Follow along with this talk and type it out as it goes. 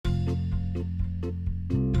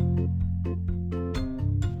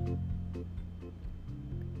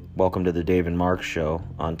Welcome to the Dave and Mark Show.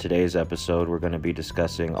 On today's episode, we're going to be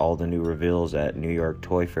discussing all the new reveals at New York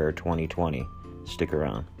Toy Fair 2020. Stick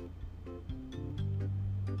around.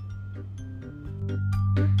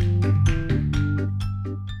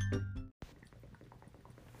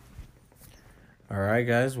 Alright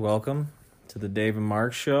guys, welcome to the Dave and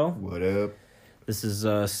Mark Show. What up? This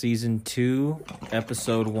is Season 2,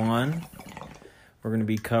 Episode 1. We're going to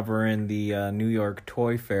be covering the New York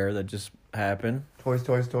Toy Fair that just happened.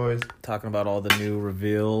 Toys. Talking about all the new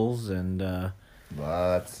reveals and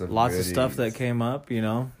Lots of stuff that came up, you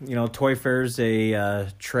know. Toy Fair's a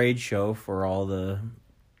trade show for all the,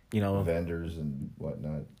 vendors and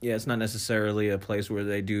whatnot. Yeah, it's not necessarily a place where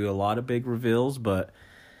they do a lot of big reveals, but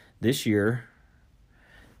this year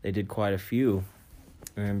they did quite a few.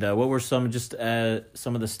 And what were some of the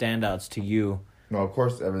standouts to you? Well, of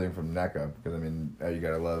course, everything from NECA, because, you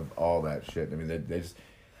gotta love all that shit. They just...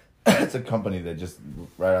 It's a company that just,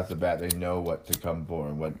 right off the bat, they know what to come for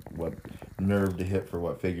and what nerve to hit for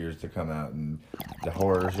what figures to come out. And the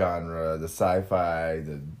horror genre, the sci-fi,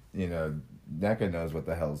 NECA knows what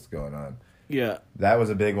the hell's going on. Yeah. That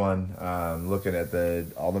was a big one. Looking at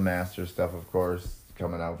all the Master stuff, of course,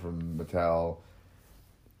 coming out from Mattel.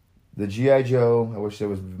 The G.I. Joe, I wish there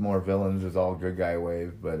was more villains. It was all good guy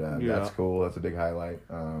wave, but that's cool. That's a big highlight.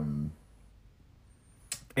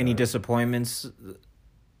 Any disappointments?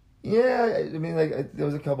 Yeah, there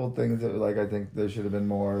was a couple of things that, I think there should have been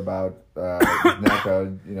more about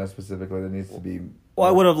NECA, specifically. There needs to be... Well,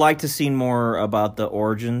 I would have liked to seen more about the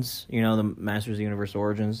Origins, the Masters of the Universe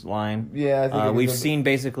Origins line. Yeah, I think we've seen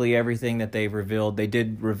basically everything that they've revealed. They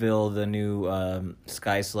did reveal the new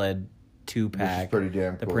Sky Sled 2-pack. Which is pretty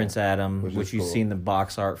damn cool. The Prince Adam, which you've cool. seen the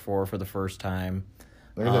box art for the first time.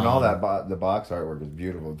 And all that, the box artwork is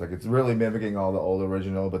beautiful. It's really mimicking all the old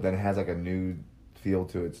original, but then it has a new feel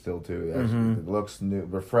to it still too. It looks new,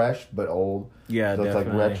 refreshed but old. Yeah, so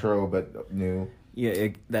definitely. It's retro but new. Yeah,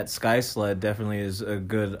 that Sky Sled definitely is a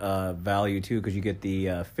good value too, because you get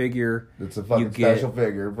the figure. It's a fucking special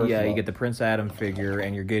figure. You get the Prince Adam figure,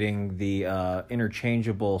 and you're getting the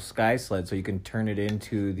interchangeable Sky Sled, so you can turn it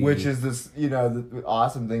into the. Which is this, the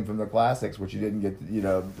awesome thing from the classics, which you didn't get.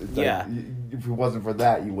 If it wasn't for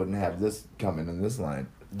that, you wouldn't have this coming in this line.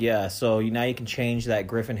 Yeah, so now you can change that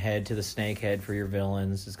Griffin head to the snake head for your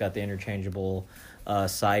villains. It's got the interchangeable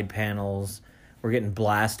side panels. We're getting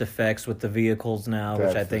blast effects with the vehicles now,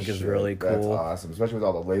 which I think is really cool. That's awesome, especially with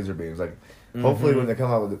all the laser beams. Hopefully when they come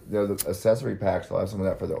out with the accessory packs, they'll have some of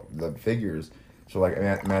that for the figures. So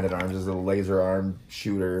Man-at-Arms is a laser arm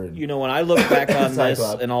shooter. When I look back on this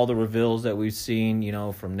and all the reveals that we've seen,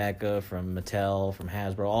 from NECA, from Mattel, from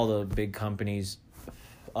Hasbro, all the big companies,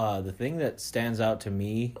 the thing that stands out to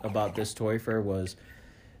me about this toy fair was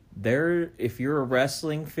if you're a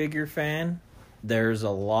wrestling figure fan, there's a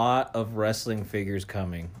lot of wrestling figures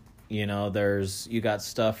coming. You got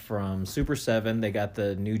stuff from Super 7. They got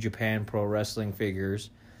the New Japan Pro Wrestling figures.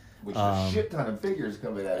 Which is a shit ton of figures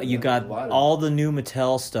coming out. You got all the new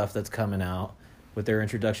Mattel stuff that's coming out with their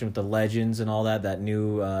introduction with the Legends and all that. That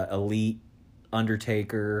new Elite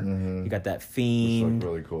Undertaker. You got that Fiend. Which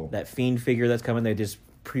look really cool. That Fiend figure that's coming. They just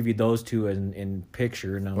previewed those two in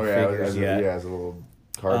picture. No figures yet. As a little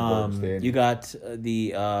cardboard stand. You got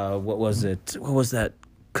the what was it? What was that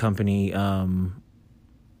company? Boss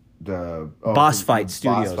Fight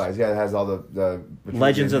Studios. Boss Fights. Yeah, it has all the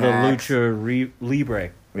Legends of the Lucha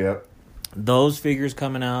Libre. Yep. Those figures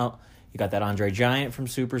coming out. You got that Andre Giant from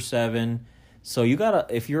Super 7. So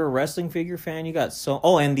if you're a wrestling figure fan, you got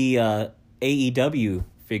and the AEW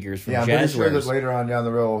figures from Jazzwares. I'm pretty sure that later on down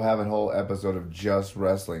the road we'll have a whole episode of just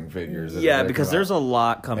wrestling figures. Yeah, because there's a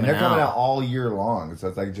lot coming out. And they're coming out all year long. So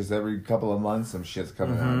it's just every couple of months some shit's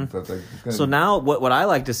coming out. So now what I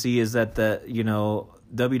like to see is that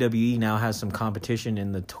WWE now has some competition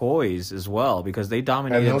in the toys as well, because they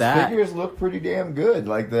dominated and those that. Figures look pretty damn good.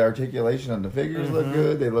 The articulation on the figures look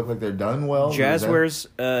good. They look like they're done well. Jazzwares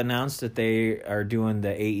announced that they are doing the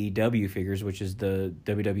AEW figures, which is the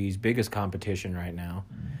WWE's biggest competition right now.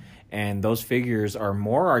 And those figures are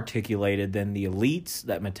more articulated than the Elites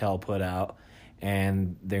that Mattel put out.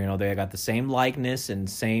 And they got the same likeness and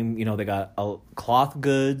same, they got cloth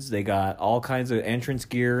goods. They got all kinds of entrance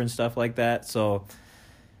gear and stuff like that. So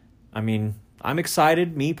I'm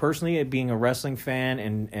excited, me personally, being a wrestling fan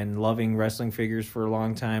and loving wrestling figures for a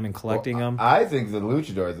long time and collecting them. I think the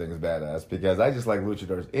luchador thing is badass because I just like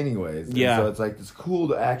luchadors anyways. Yeah. And so it's cool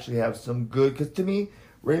to actually have some good, because to me,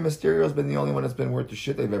 Rey Mysterio's been the only one that's been worth the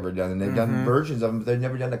shit they've ever done, and they've done versions of him, but they've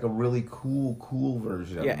never done like a really cool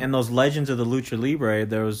version of him. And those Legends of the Lucha Libre,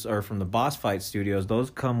 those are from the Boss Fight Studios.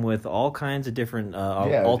 Those come with all kinds of different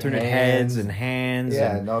alternate heads and hands.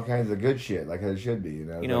 Yeah, and all kinds of good shit, like it should be.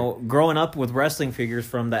 You know, growing up with wrestling figures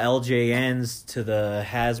from the LJNs to the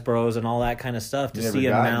Hasbros and all that kind of stuff, to see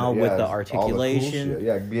them now with the articulation. All the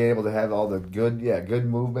cool shit. Being able to have all the good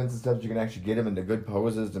movements and stuff, you can actually get them into good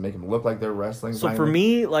poses to make them look like they're wrestling. So for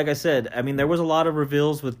me, like I said, I mean, there was a lot of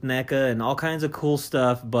reveals with NECA and all kinds of cool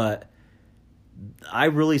stuff, but I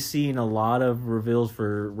really seen a lot of reveals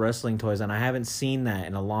for wrestling toys, and I haven't seen that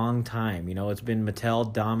in a long time. You know, it's been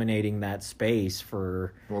Mattel dominating that space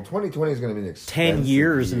for 2020 is going to be an expensive 10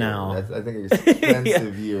 years year. now. I think it's an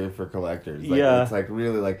expensive year for collectors. It's like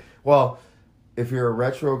really like, well, if you're a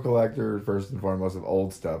retro collector, first and foremost, of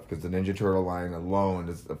old stuff, because the Ninja Turtle line alone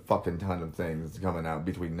is a fucking ton of things coming out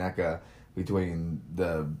between NECA, between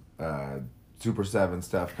the Super 7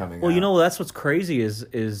 stuff coming out. Well, you know, that's what's crazy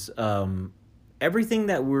is everything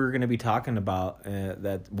that we're going to be talking about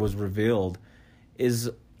that was revealed is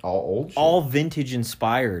all old shit. All vintage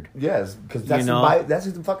inspired. Yes, because that's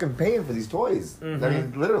who's fucking paying for these toys. I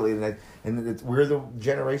mean, literally. And we're the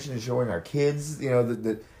generation is showing our kids, you know,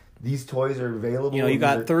 that these toys are available. You know, you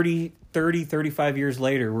got 30, 35 years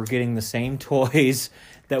later, we're getting the same toys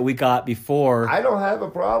that we got before. I don't have a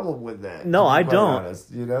problem with that. No, I don't.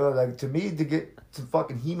 Honest. You know, like to me, to get some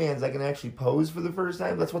fucking He-Mans I can actually pose for the first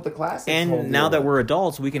time, that's what the classics And now that we're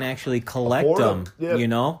adults, we can actually collect them, you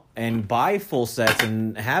know, and buy full sets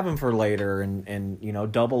and have them for later and, you know,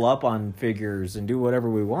 double up on figures and do whatever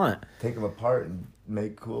we want. Take them apart and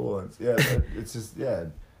make cool ones. Yeah, it's just,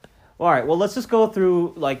 All right, well, let's just go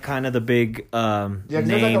through, like, kind of the big names.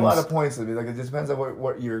 There's like a lot of points. I mean, like, it just depends on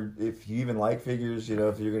what you're, if you even like figures, you know,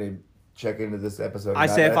 if you're going to check into this episode. I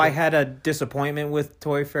say if I had a disappointment with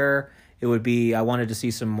Toy Fair, it would be I wanted to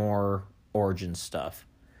see some more Origins stuff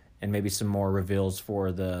and maybe some more reveals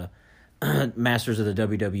for the Masters of the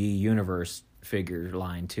WWE Universe figure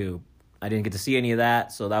line, too. I didn't get to see any of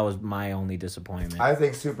that, so that was my only disappointment. I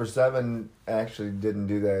think Super 7 actually didn't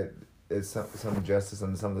do that. It's some justice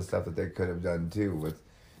on some of the stuff that they could have done too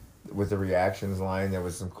with the reactions line. There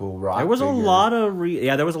was some cool rock. There was figures. a lot of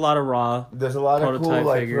there was a lot of raw. There's a lot of cool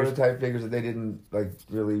like figures. prototype figures that they didn't like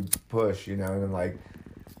really push, you know, and like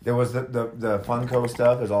there was the Funko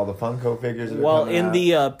stuff. There's all the Funko figures. That well, are coming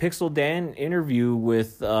in out. the Pixel Dan interview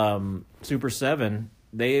with Super 7,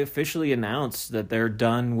 they officially announced that they're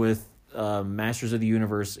done with Masters of the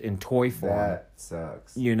Universe in toy form. That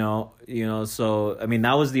sucks. You know, so I mean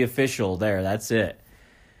that was the official there. That's it.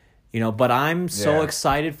 You know, but I'm so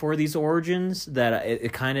excited for these Origins that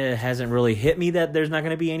it kind of hasn't really hit me that there's not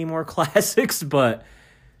going to be any more classics, but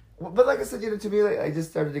like I said, you know, to me, like, I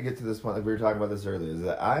just started to get to this point, like we were talking about this earlier, is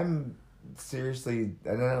that I'm seriously,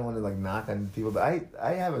 and I don't want to like knock on people, but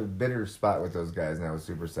I have a bitter spot with those guys now with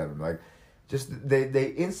Super 7. Like, just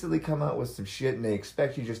they instantly come out with some shit and they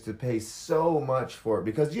expect you just to pay so much for it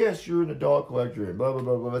because yes, you're an adult collector and blah blah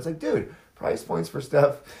blah blah. It's like, dude, price points for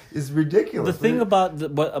stuff is ridiculous. The thing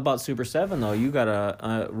about Super 7 though, you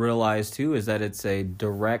gotta realize too, is that it's a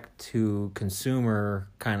direct to consumer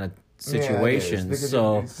kind of situation. Yeah,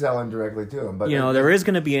 so it's selling directly to them. But you know, there is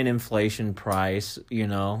going to be an inflation price. You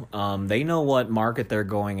know, they know what market they're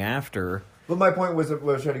going after. But my point was, what I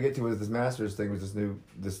was trying to get to was this Masters thing, was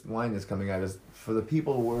this line that's coming out, is for the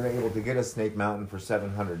people who were able to get a Snake Mountain for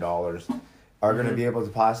 $700 are going to be able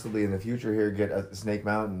to possibly in the future here get a Snake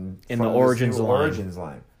Mountain in the Origins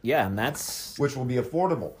line. Yeah, and that's which will be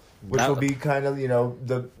affordable. Which will be kind of, you know,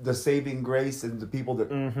 the saving grace and the people that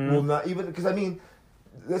will not even, because I mean,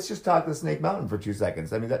 let's just talk the Snake Mountain for 2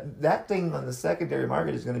 seconds. I mean, that thing on the secondary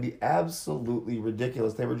market is going to be absolutely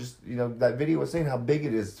ridiculous. They were just, you know, that video was saying how big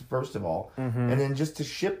it is, first of all. And then just to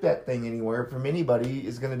ship that thing anywhere from anybody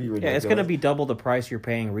is going to be ridiculous. Yeah, it's going to be double the price you're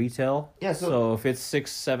paying retail. Yeah, so if it's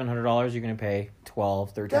 $600-$700, you're going to pay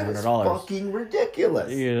 $1,200-$1,300. That is fucking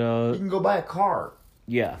ridiculous. You know, you can go buy a car.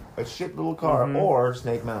 Yeah. A shit little car or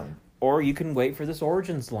Snake Mountain. Or you can wait for this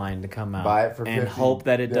Origins line to come out. Buy it for and $50. hope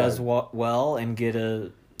that it does well and get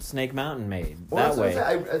a Snake Mountain made. Well, that way.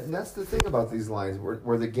 That's the thing about these lines,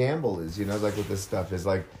 where the gamble is, you know, like with this stuff, is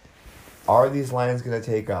like, are these lines going to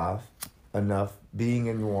take off enough being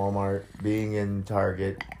in Walmart, being in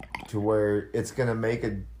Target, to where it's going to make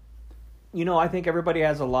a... You know, I think everybody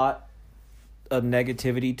has a lot of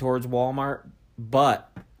negativity towards Walmart,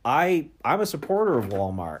 but I'm a supporter of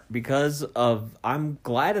Walmart because I'm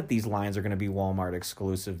glad that these lines are going to be Walmart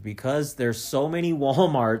exclusive because there's so many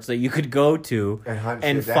Walmarts that you could go to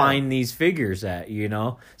and find these figures at, you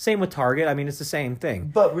know? Same with Target. I mean, it's the same thing.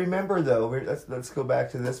 But remember, though, let's go back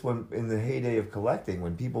to this one in the heyday of collecting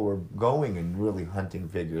when people were going and really hunting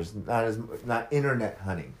figures, not internet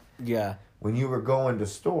hunting. Yeah. When you were going to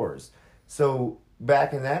stores. So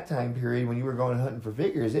back in that time period when you were going hunting for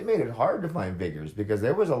figures, it made it hard to find figures because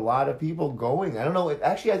there was a lot of people going. I don't know.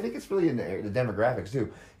 Actually, I think it's really in the demographics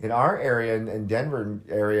too. In our area, in Denver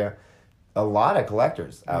area, a lot of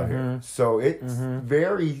collectors out here. So it's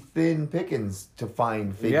very thin pickings to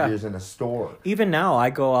find figures in a store. Even now,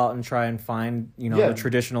 I go out and try and find, the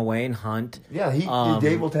traditional way and hunt. Yeah,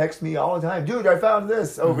 Dave will text me all the time. Dude, I found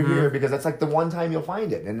this over here because that's like the one time you'll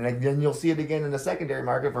find it. And then you'll see it again in the secondary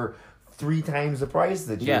market for 3 times the price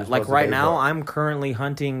that you like right now, I'm currently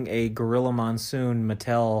hunting a Gorilla Monsoon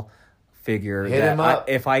Mattel figure. Hit him up.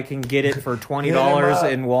 If I can get it for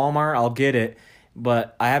 $20 in Walmart, I'll get it.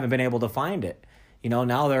 But I haven't been able to find it. Now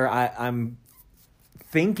I'm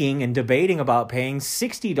thinking and debating about paying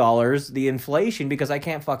 $60 the inflation because I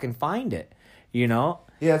can't fucking find it. Yeah,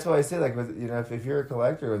 that's why I say if you're a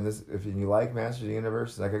collector and if you like Masters of the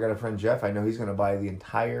Universe, like I got a friend Jeff, I know he's going to buy the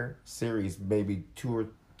entire series, maybe 2 or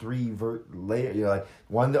 3 later, like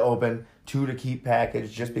 1 to open, 2 to keep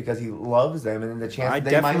packaged, just because he loves them, and then the chance I they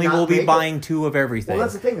definitely might not will be make buying it. 2 of everything. Well,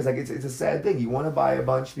 that's the thing. It's it's a sad thing. You want to buy a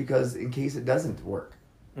bunch because in case it doesn't work,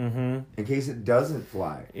 in case it doesn't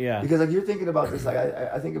fly. Yeah. Because you're thinking about this,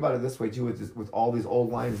 I think about it this way too with all these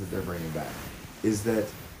old lines that they're bringing back, is that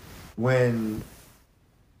when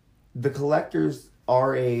the collectors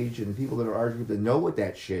our age and people that are our group that know what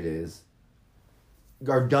that shit is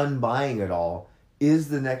are done buying it all. Is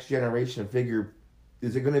the next generation of figure,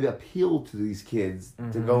 is it going to appeal to these kids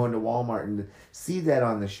to go into Walmart and see that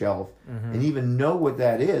on the shelf and even know what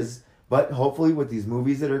that is? But hopefully with these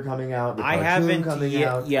movies that are coming out, the cartoon coming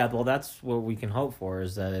out. Yeah, well, that's what we can hope for,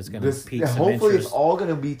 is that it's going to pique some hopefully interest. It's all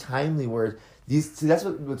going to be timely where that's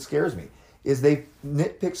what scares me, is they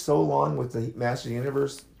nitpick so long with the Masters of the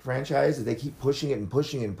Universe franchise that they keep pushing it and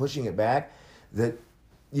pushing it and pushing it back that...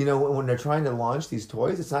 when they're trying to launch these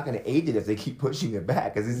toys, it's not going to aid it if they keep pushing it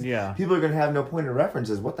back. Because people are going to have no point of reference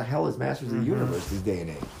as what the hell is Masters of the Universe this day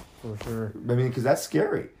and age. For sure. I mean, because that's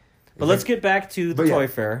scary. But let's get back to the Toy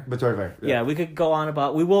Fair. The Toy Fair. Yeah, we could go on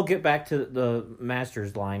about... We will get back to the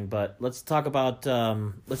Masters line, but let's talk about...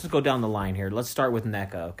 let's just go down the line here. Let's start with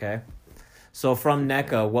NECA, okay? So from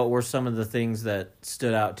NECA, what were some of the things that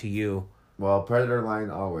stood out to you? Well, Predator line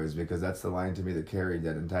always, because that's the line to me that carried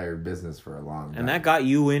that entire business for a long time. And that got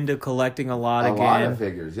you into collecting a lot again. A lot of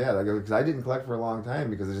figures, yeah. Because I didn't collect for a long time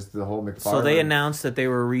because it's just the whole McFarlane. So they announced that they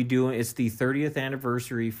were redoing... It's the 30th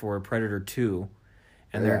anniversary for Predator 2.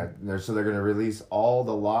 And they're going to release all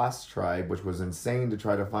the Lost Tribe, which was insane to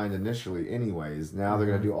try to find initially anyways. Now they're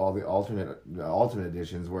going to do all the alternate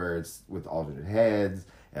editions where it's with alternate heads,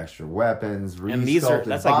 extra weapons, and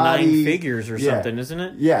that's like 9 figures or something, isn't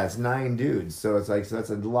it? Yeah, it's 9 dudes. So that's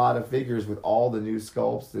a lot of figures with all the new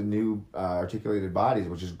sculpts, the new articulated bodies,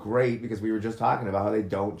 which is great because we were just talking about how they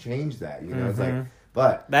don't change that. It's like,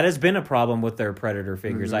 but that has been a problem with their Predator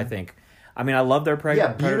figures, I think. I mean, I love their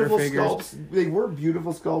Predator figures. Sculpts. They were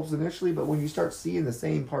beautiful sculpts initially, but when you start seeing the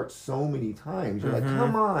same parts so many times, you're like,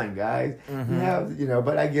 come on, guys. You have,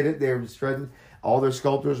 but I get it. They're shredding. All their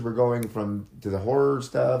sculptors were going to the horror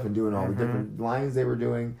stuff and doing all the different lines they were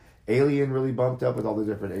doing. Alien really bumped up with all the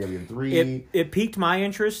different Alien 3. It piqued my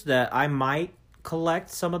interest that I might collect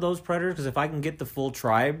some of those Predators, because if I can get the full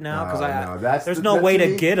tribe now, because there's no way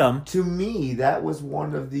to get them. To me, that was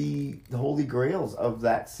one of the holy grails of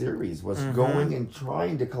that series, was going and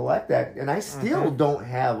trying to collect that, and I still don't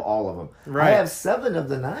have all of them. Right. I have 7 of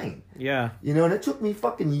the 9. Yeah. And it took me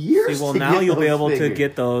fucking years to get now you'll be able figures. To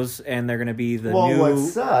get those, and they're going to be the new versions. Well, what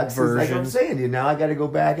sucks versions. Is, like I'm saying to you, now I got to go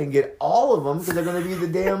back and get all of them, because they're going to be the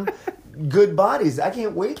damn... good bodies. I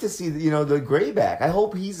can't wait to see the Greyback. I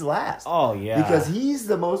hope he's last. Oh yeah, because he's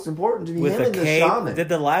the most important to me. With him and the shaman. Did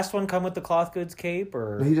the last one come with the cloth goods cape,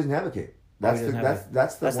 or no? He doesn't have a cape. That's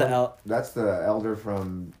the elder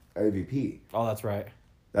from AVP. Oh, that's right.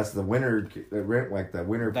 That's the winter, like the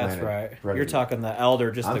winter planet. That's right. Predator. You're talking the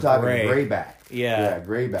elder, just I'm the talking gray. Greyback. Yeah,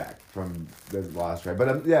 Greyback from the Lost Tribe.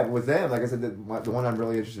 But with them, like I said, the one I'm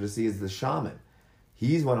really interested to see is the shaman.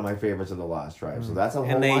 He's one of my favorites of the Lost Tribe. So that's a whole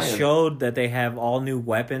And they line showed that they have all new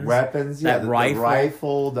weapons. Yeah. The rifle.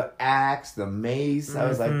 rifle, the axe, the mace. I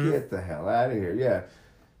was like, get the hell out of here. Yeah.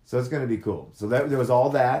 So it's going to be cool. So there was all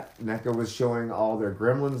that. NECA was showing all their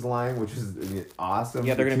Gremlins line, which is awesome.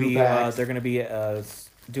 Yeah, they're going to be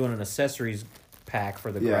doing an accessories pack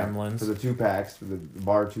for the Yeah, Gremlins. for the 2-packs, for the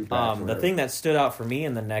bar 2-packs. The thing that stood out for me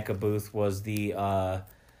in the NECA booth was the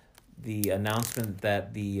announcement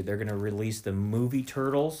that they're going to release the movie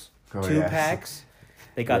Turtles 2-packs.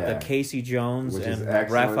 They got the Casey Jones and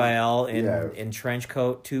Raphael in trench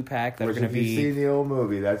coat 2-pack that are going to be. If you've seen the old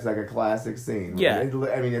movie, that's like a classic scene. Yeah, I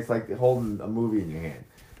mean, it's like holding a movie in your hand.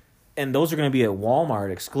 And those are going to be at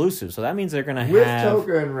Walmart exclusive, so that means they're going to have with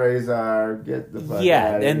Toka and Razor. Get the fuck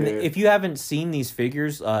out of and here. if you haven't seen these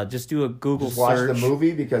figures, just do a Google just watch search. the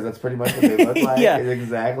movie because that's pretty much what they look like. Yeah. It's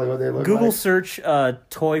exactly what they look like. Google search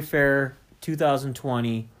Toy Fair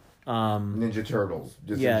 2020. Ninja Turtles.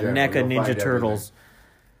 Just yeah, in general. NECA You'll Ninja find Turtles.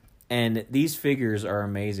 And these figures are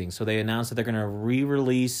amazing. So they announced that they're going to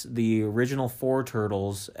re-release the original 4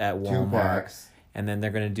 Turtles at Walmart. 2-packs. And then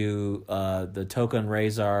they're going to do the Toka and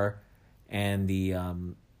Razor and the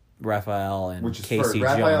Raphael and Casey Jones.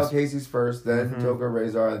 Raphael, Casey's first, then Toka,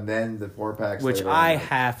 Razor, and then the 4-packs. Which I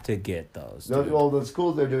have to get those. Well, it's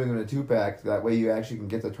cool they're doing them in a 2-pack. That way you actually can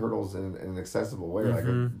get the Turtles in an accessible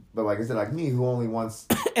way. But like I said, like me, who only wants...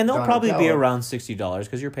 and they'll probably be around $60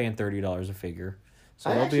 because you're paying $30 a figure. So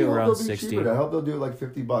they'll be around 60. I hope they'll do it like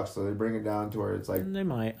 $50, so they bring it down to where it's like... They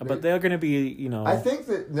might, but they're going to be, I think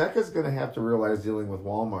that NECA's going to have to realize dealing with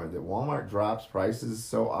Walmart that Walmart drops prices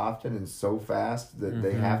so often and so fast that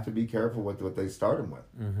they have to be careful with what they start them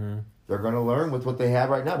with. They're going to learn with what they have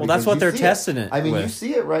right now. Well, that's what they're testing it. I mean, with. You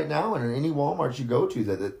see it right now in any Walmart you go to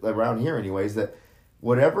that around here, anyways. That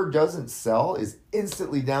whatever doesn't sell is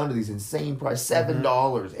instantly down to these insane prices: $7,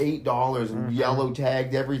 $8, and yellow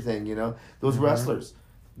tagged everything. You know, those wrestlers.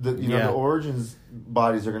 The Origins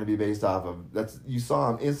bodies are going to be based off of. You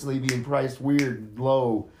saw them instantly being priced weird,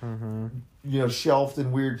 low. Shelved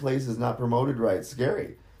in weird places, not promoted right.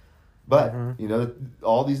 Scary. But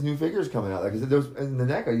all these new figures coming out. Like I said, those in the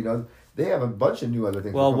NECA, they have a bunch of new other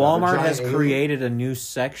things. Well, Walmart has created a new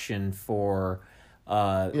section for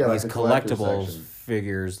these collectibles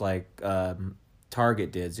figures, like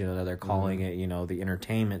Target did. They're calling it, the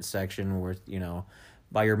entertainment section, where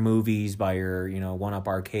buy your movies, buy your 1-Up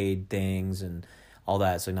arcade things, and all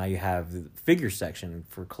that. So now you have the figure section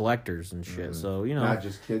for collectors and shit. So not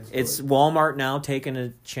just kids. It's Walmart now taking a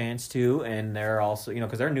chance too, and they're also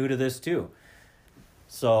because they're new to this too.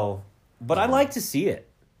 So, but I like to see it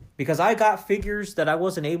because I got figures that I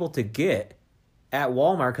wasn't able to get at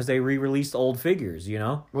Walmart because they re-released old figures.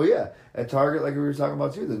 Well, yeah, at Target, like we were talking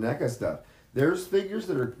about too, the NECA stuff. There's figures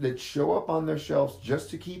that show up on their shelves just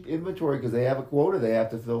to keep inventory because they have a quota they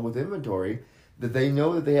have to fill with inventory. That they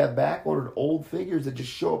know that they have back-ordered old figures that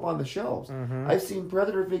just show up on the shelves. I've seen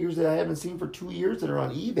Predator figures that I haven't seen for 2 years that are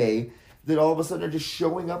on eBay that all of a sudden are just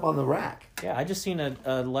showing up on the rack. Yeah, I just seen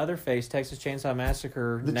a Leatherface Texas Chainsaw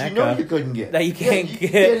Massacre that NECA you couldn't get. That you can't get. You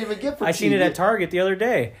can't even get for I seen it at Target the other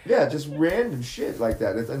day. Yeah, just random shit like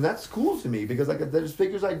that. And that's cool to me because there's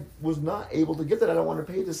figures I was not able to get that I don't want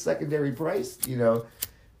to pay the secondary price,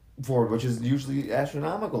 for, which is usually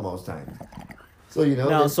astronomical most times.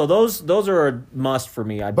 So so those are a must for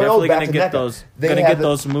me. I'm definitely gonna get those.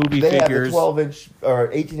 Those movie figures. They have the 12-inch or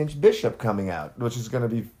 18-inch Bishop coming out, which is gonna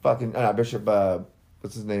be fucking Bishop.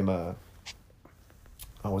 What's his name?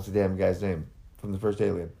 What's the damn guy's name from the first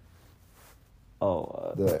Alien?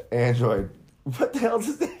 The android. What the hell's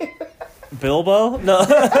his name? Bilbo? No.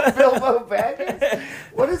 Bilbo Baggins?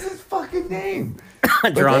 What is his fucking name?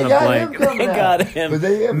 Drawing a blank. They got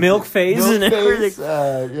him. Milk face and everything.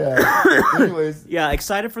 Anyways. Yeah,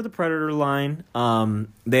 excited for the Predator line.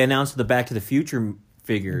 They announced the Back to the Future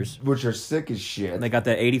figures, which are sick as shit. They got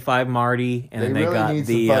the 85 Marty, and then they really got need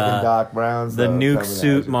the some fucking Doc Browns, the nuke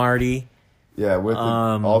suit Marty. Yeah, with the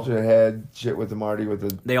alternate head shit with the Marty with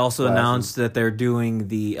the. They also announced that they're doing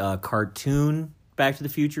the cartoon Back to the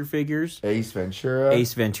Future figures. Ace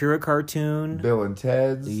Ventura cartoon. Bill and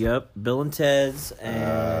Ted's. Yep, Bill and Ted's.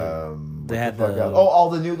 And they had all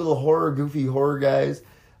the new little goofy horror guys.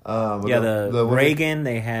 The Reagan.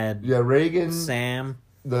 They had Reagan, Sam,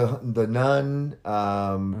 the nun,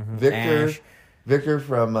 Victor, Ash. Victor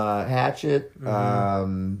from Hatchet,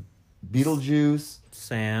 Beetlejuice,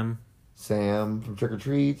 Sam from Trick or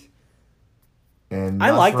Treat. And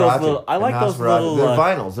I like those little. They're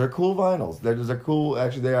vinyls. They're cool vinyls. They're cool.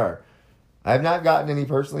 Actually, they are. I have not gotten any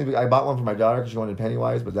personally. But I bought one for my daughter because she wanted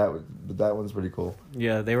Pennywise, but that one's pretty cool.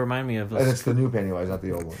 Yeah, they remind me of. And it's the new Pennywise, not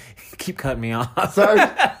the old one. Keep cutting me off. Sorry.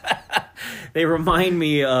 They remind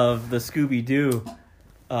me of the Scooby Doo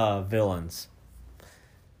villains.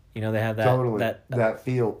 They have that totally that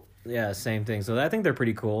feel. Yeah, same thing. So I think they're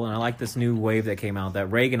pretty cool, and I like this new wave that came out.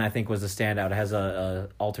 That Reagan, I think, was the standout. It has a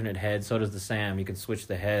alternate head. So does the Sam. You can switch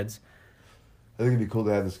the heads. I think it'd be cool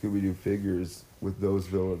to have the Scooby-Doo figures with those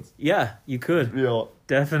villains. Yeah, you could. Real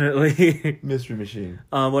Definitely. Mystery Machine.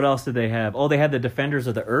 What else did they have? Oh, they had the Defenders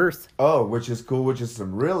of the Earth. Oh, which is cool, which is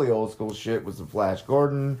some really old school shit with the Flash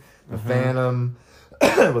Gordon, the Phantom,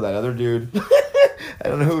 with that other dude. I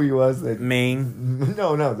don't know who he was. Ming.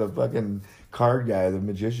 No, the fucking card guy, the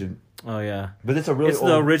magician. Oh, yeah. But it's a really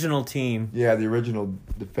the original team. Yeah, the original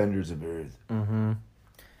Defenders of Earth. Mm-hmm.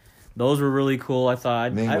 Those were really cool. I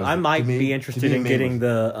thought I might be interested in getting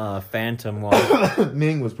the Phantom one.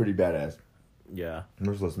 Ming was pretty badass. Yeah.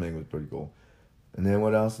 Merciless Ming was pretty cool. And then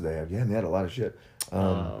what else did they have? Yeah, they had a lot of shit.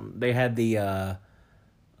 They had the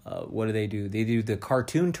what do? They do the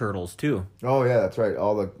cartoon turtles too. Oh yeah, that's right.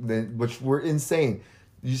 Which were insane.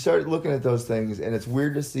 You start looking at those things, and it's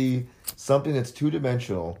weird to see something that's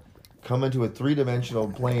 2-dimensional come into a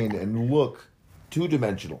 3-dimensional plane and look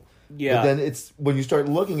 2-dimensional. Yeah. But then it's when you start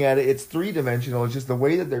looking at it, it's 3-dimensional. It's just the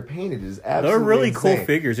way that they're painted is absolutely They're really insane. cool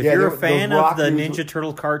figures. If you're a fan of the Ninja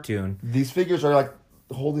Turtle cartoon, these figures are like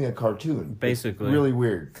holding a cartoon. Basically. It's really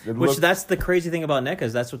weird. That's the crazy thing about NECA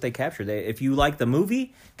is that's what they capture. If you like the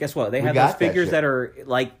movie, guess what? They have those figures that are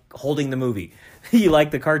like holding the movie. You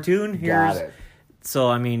like the cartoon? Got it. So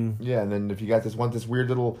I mean, yeah, and then if you got this weird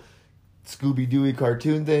little Scooby-Dooey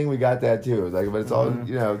cartoon thing, we got that too. Like, but it's all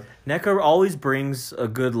NECA always brings a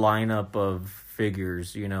good lineup of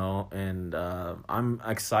figures, and I'm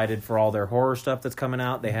excited for all their horror stuff that's coming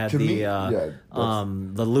out. They had the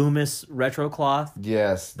Loomis retro cloth.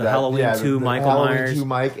 Yes, the Halloween 2 Michael Halloween Myers, 2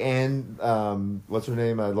 Mike, and what's her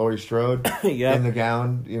name, Laurie Strode, yep. in the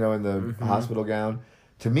gown, in the hospital gown.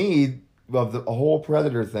 To me, of the whole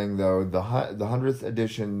Predator thing, though, the 100th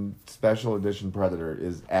edition, special edition Predator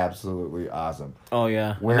is absolutely awesome. Oh,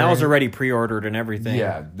 yeah. That was already pre-ordered and everything.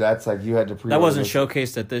 Yeah, that's like you had to pre-order. That wasn't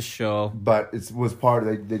showcased at this show. But it was part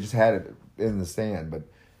of, they just had it in the stand, but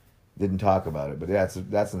didn't talk about it. But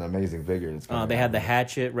that's an amazing figure. They had the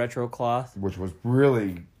Hatchet retro cloth, which was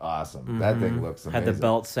really awesome. Mm-hmm. That thing looks amazing. Had the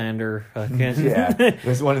belt sander. Yeah,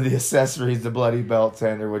 there's one of the accessories, the bloody belt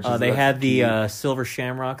sander. Which they had the Silver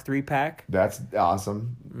Shamrock 3-pack. That's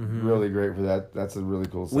awesome. Mm-hmm. Really great for that. That's a really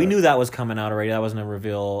cool set. We knew that was coming out already. That wasn't a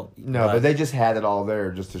reveal. No, but they just had it all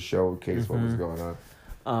there just to showcase what was going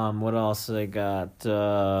on. What else they got?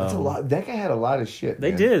 That's a lot. That guy had a lot of shit.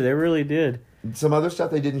 They did. They really did. Some other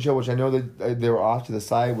stuff they didn't show, which I know that they were off to the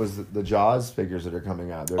side, was the Jaws figures that are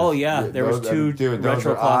coming out. There was two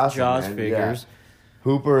retro cloth Jaws figures. Yeah.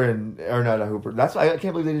 Hooper not Hooper. That's why I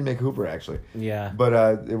can't believe they didn't make Hooper actually. Yeah.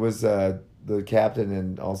 But it was the captain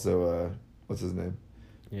and also what's his name?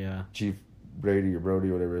 Yeah. Chief Brady or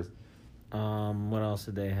Brody, whatever it is. What else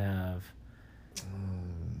did they have?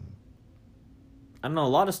 I don't know, a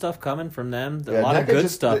lot of stuff coming from them. A lot of good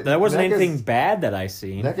stuff. There wasn't anything bad that I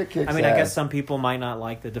seen. NECA kicks I guess some people might not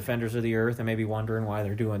like the Defenders of the Earth and maybe wondering why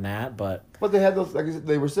they're doing that, but they had those, like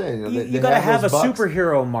they were saying. You got to have a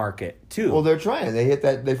superhero market too. Well, they're trying. They hit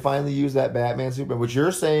that. They finally use that Batman Superman, which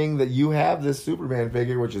you're saying that you have this Superman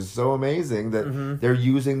figure, which is so amazing that they're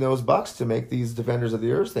using those bucks to make these Defenders of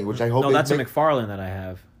the Earth thing. Which I hope. No, that's a McFarlane that I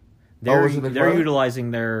have. They're utilizing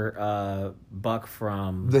their buck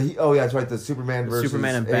from that's right, the Superman versus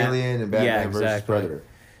and Alien and Batman versus Predator.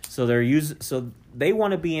 So they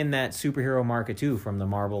want to be in that superhero market too, from the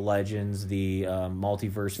Marvel Legends, the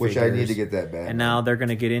multiverse which figures. I need to get that back. And now they're going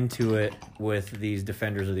to get into it with these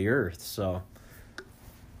Defenders of the Earth. So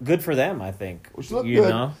good for them, I think. Which look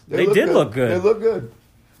good. They did look good. They look good.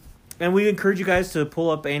 And we encourage you guys to pull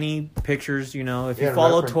up any pictures. If you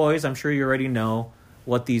follow toys, I'm sure you already know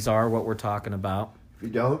what these are, what we're talking about. If you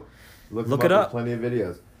don't, look it up. There's plenty of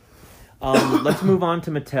videos. Let's move on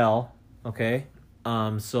to Mattel. Okay.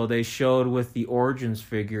 So they showed with the Origins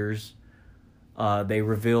figures, they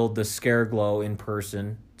revealed the Scareglow in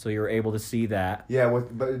person, so you were able to see that. Yeah,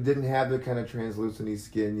 but it didn't have the kind of translucent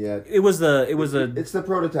skin yet. It's the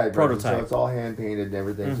prototype. So it's all hand painted and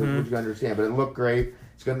everything. So you can understand, but it looked great.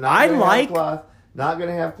 It's gonna have cloth. Not going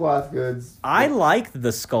to have cloth goods. I like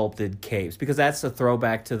the sculpted capes because that's a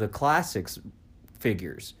throwback to the classics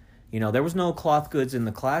figures. There was no cloth goods in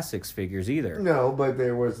the classics figures either. No, but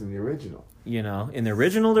there was in the original. In the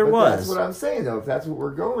original there was. That's what I'm saying, though. If that's what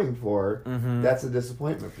we're going for, that's a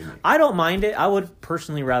disappointment for me. I don't mind it. I would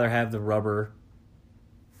personally rather have the rubber.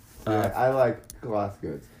 I like cloth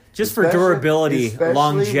goods. Just for durability,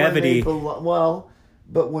 longevity.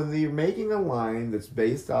 But when you're making a line that's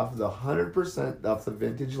based off the 100% off the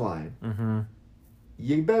vintage line,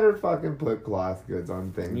 you better fucking put cloth goods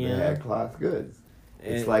on things that had cloth goods.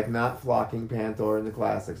 It's like not flocking Panther in the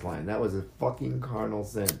classics line. That was a fucking carnal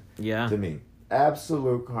sin to me.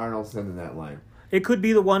 Absolute carnal sin in that line. It could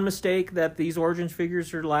be the one mistake that these Origins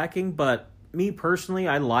figures are lacking, but me personally,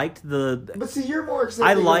 I liked But see, you're more I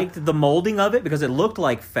accepting. liked the molding of it because it looked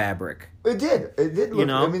like fabric. It did. It did look, You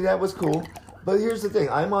know? I mean, that was cool. But here's the thing.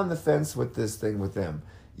 I'm on the fence with this thing with them.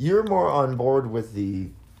 You're more on board with the,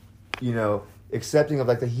 accepting of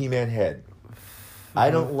like the He-Man head. I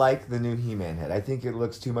don't like the new He-Man head. I think it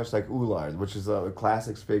looks too much like Oolard, which is a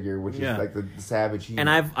classics figure, which is like the Savage He-Man.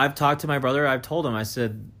 And I've talked to my brother. I've told him. I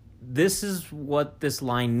said, this is what this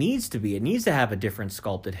line needs to be. It needs to have a different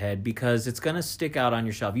sculpted head because it's going to stick out on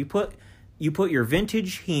your shelf. You put your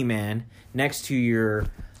vintage He-Man next to your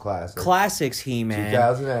classics He-Man,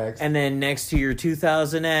 2000X, and then next to your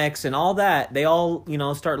 2000X and all that. They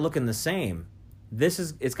all start looking the same.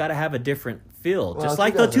 It's got to have a different feel, just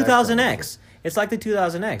like the 2000X. It's like the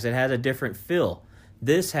 2000X. It has a different feel.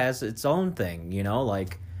 This has its own thing, and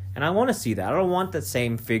I want to see that. I don't want the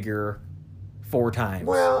same figure 4 times.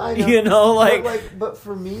 Well, I know. But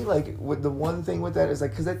for me, with the one thing with that is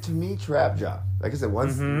because that to me, Trap Jaw. Like I said,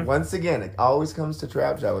 once again, it always comes to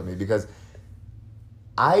Trap Jaw with me because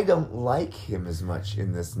I don't like him as much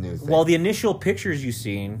in this new thing. Well, the initial pictures you've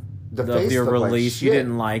seen. The release, you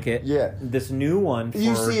didn't like it. Yeah. This new one for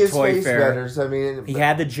you see his Toy face Fair, better. So I mean, he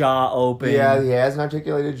had the jaw open. Yeah, he has an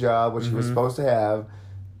articulated jaw, which he was supposed to have.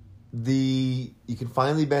 You can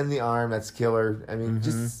finally bend the arm. That's killer. I mean,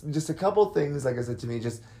 just a couple things. Like I said, to me,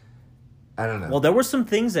 I don't know. Well, there were some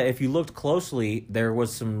things that, if you looked closely, there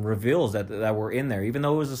was some reveals that were in there. Even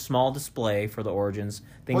though it was a small display for the Origins,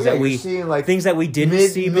 things that we didn't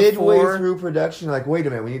see midway before. through production. Like, wait a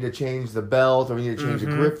minute, we need to change the belt, or we need to change the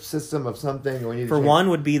grip system of something, or we need for one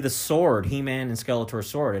would be the sword, He-Man and Skeletor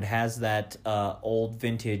sword. It has that old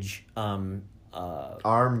vintage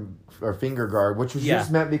arm or finger guard, which was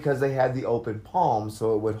just meant because they had the open palm,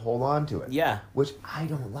 so it would hold on to it. Yeah, which I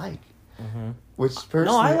don't like. Which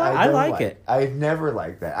personally, I like it. I've never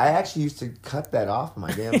liked that. I actually used to cut that off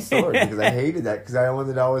my damn sword because I hated that because I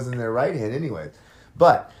wanted it always in their right hand anyway.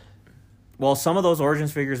 But some of those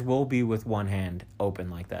Origins figures will be with one hand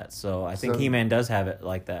open like that. So I think He-Man does have it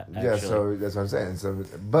like that. Actually. Yeah, so that's what I'm saying. So,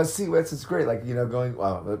 but see, it's great. Like going,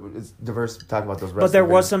 it's diverse. Talk about those. But there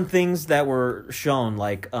was some things that were shown,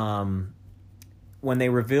 like when they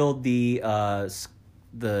revealed the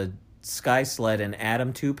Sky Sled and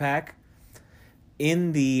Adam 2-pack.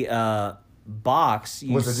 In the box,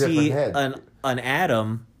 you see an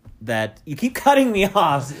Adam that... You keep cutting me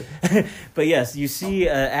off. But yes, you see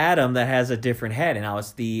an Adam that has a different head. And now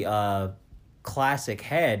it's the classic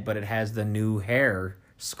head, but it has the new hair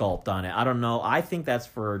sculpt on it. I don't know. I think that's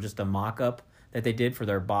for just a mock-up that they did for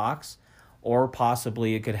their box. Or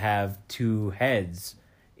possibly it could have 2 heads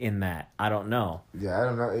in that. I don't know. Yeah, I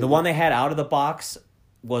don't know. The one they had out of the box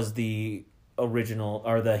was the original,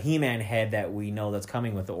 or the He-Man head that we know that's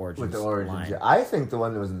coming with the Origins line. Yeah. I think the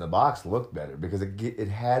one that was in the box looked better because it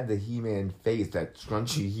had the He-Man face, that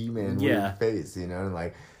scrunchy He-Man weird face, and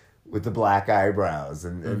like with the black eyebrows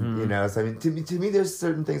and so I mean to me there's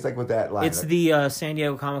certain things like with that line. It's the San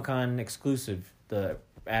Diego Comic-Con exclusive, the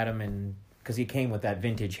Adam, and because he came with that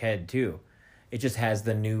vintage head too. It just has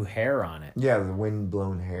the new hair on it. Yeah, the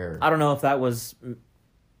wind-blown hair. I don't know if that was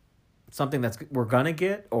something we're gonna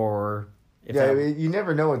get, or I mean, you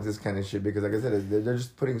never know with this kind of shit because, like I said, they're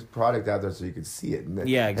just putting product out there so you can see it.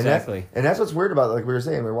 Exactly. And that's what's weird about it. Like we were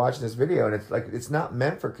saying, we're watching this video, and it's like it's not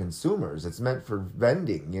meant for consumers. It's meant for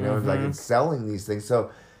vending, and selling these things.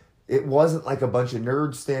 So it wasn't like a bunch of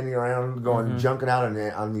nerds standing around going junking out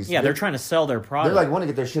on these. Yeah, they're trying to sell their product. They're like want to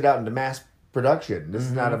get their shit out into mass production. This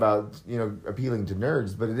is not about appealing to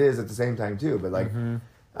nerds, but it is at the same time too. But like,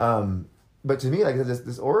 but to me, like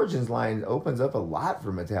this Origins line opens up a lot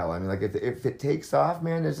for Mattel. I mean, like if it takes off,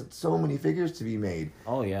 man, there's so many figures to be made.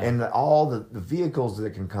 Oh yeah, and all the vehicles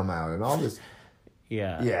that can come out, and all this.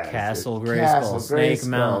 Yeah. Castle Grayskull,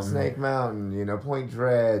 Snake Mountain. Point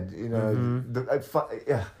Dread.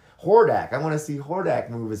 Hordak. I want to see Hordak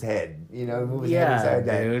move his head. Move his head inside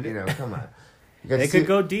that. Dude. Come on. They could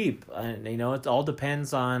go deep. It all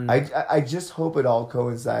depends on. I just hope it all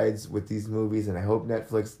coincides with these movies, and I hope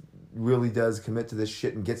Netflix really does commit to this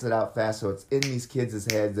shit and gets it out fast so it's in these kids'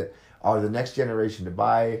 heads that are the next generation to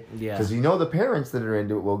buy. Yeah. Because the parents that are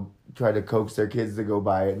into it will try to coax their kids to go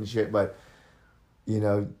buy it and shit, but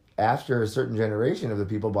after a certain generation of the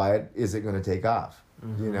people buy it, is it going to take off?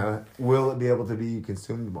 Will it be able to be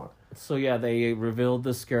consumed more? So yeah, they revealed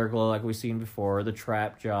the Scareglow like we've seen before, the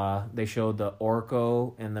Trap Jaw. They showed the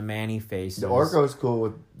Orko and the Manny faces. The Orko was cool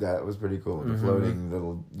with that. It was pretty cool with the floating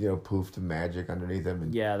little poofed magic underneath him.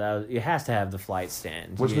 And it has to have the flight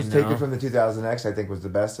stand, which was taken from the 2000X. I think was the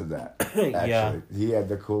best of that. Actually, he had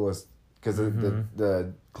the coolest because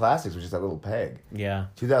the classics was just that little peg. Yeah.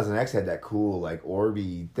 2000X had that cool like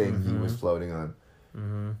Orby thing he was floating on.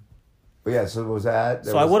 Mm-hmm. But yeah, so was that?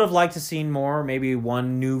 So I would have liked to seen more, maybe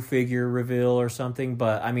one new figure reveal or something.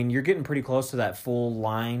 But I mean, you're getting pretty close to that full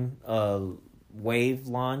line wave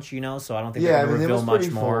launch, you know. So I don't think they're going to reveal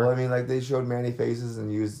much more. Full. I mean, like they showed many faces,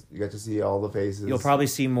 and you got to see all the faces. You'll probably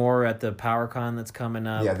see more at the PowerCon that's coming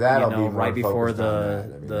up. Yeah, that'll be more right before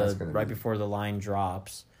the before the line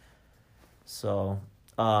drops. So.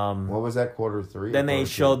 What was that, quarter 3? Then they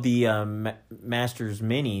showed the Masters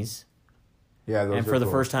minis. Yeah, those and for the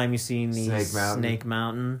first time, you've seen the Snake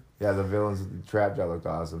Mountain. Yeah, the villains, the Trapjaw looked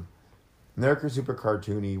awesome. And they're super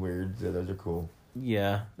cartoony, weird. Yeah, those are cool.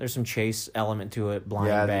 Yeah, there's some chase element to it,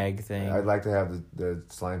 blind bag thing. I'd like to have the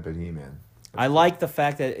Slime Pit He-Man. I like the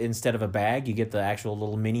fact that instead of a bag, you get the actual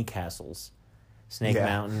little mini castles. Snake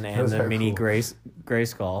Mountain and the mini cool.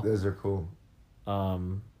 Grayskull. Those are cool.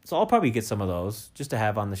 So I'll probably get some of those just to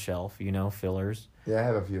have on the shelf, you know, fillers. Yeah, I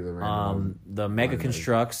have a few of them. The Mega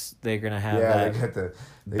Constructs, they're gonna have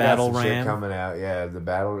they Battle got some Ram shit coming out. Yeah, the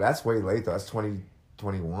battle. That's way late though. That's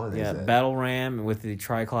 2021. Yeah, Battle Ram with the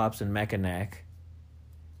Triclops and Mechanic.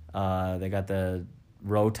 They got the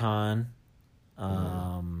Roton,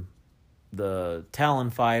 the Talon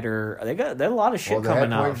Fighter. They got a lot of shit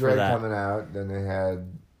coming out for that. Coming out. Then they had.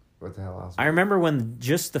 What the hell else? I remember when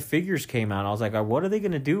just the figures came out, I was like, what are they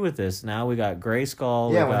going to do with this? Now we got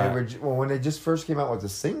Grayskull. Yeah, when they just first came out with the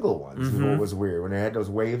single ones, it was weird. When they had those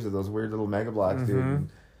waves of those weird little Mega Blocks, dude.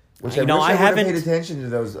 Which I haven't paid attention to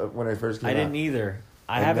those when I first came out. I didn't either.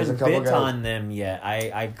 I haven't bit on them yet.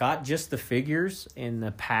 I got just the figures in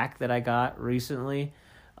the pack that I got recently.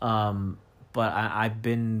 But I've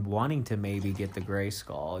been wanting to maybe get the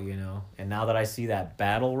Grayskull, you know. And now that I see that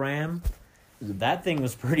Battle Ram... That thing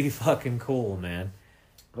was pretty fucking cool, man.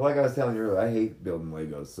 Well, like I was telling you earlier, I hate building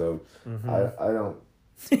Legos, so I don't.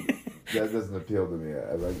 That doesn't appeal to me.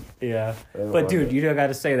 But dude, you got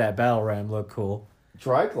to say that Battle Ram looked cool.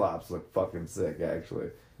 Triclops look fucking sick,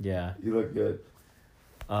 actually. Yeah, you look good.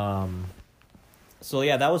 So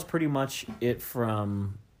yeah, that was pretty much it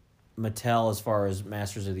from Mattel as far as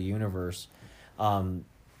Masters of the Universe.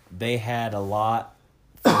 They had a lot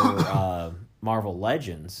for Marvel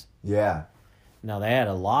Legends. Yeah. Now, they had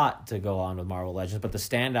a lot to go on with Marvel Legends, but the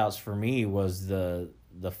standouts for me was the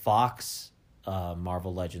Fox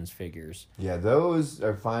Marvel Legends figures. Yeah, those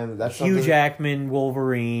are fine. That's Hugh Jackman,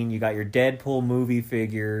 Wolverine. You got your Deadpool movie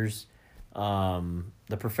figures.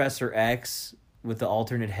 The Professor X with the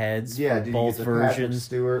alternate heads. Yeah, both versions.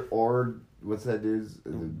 Stewart or what's that dude's?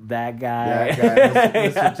 That guy.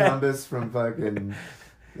 Mr. Tumbus from fucking...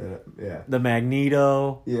 yeah. The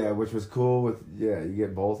Magneto. Yeah, which was cool with, you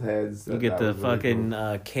get both heads. You get the fucking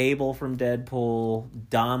really cool. Cable from Deadpool,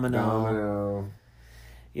 Domino.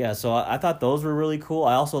 Yeah, so I thought those were really cool.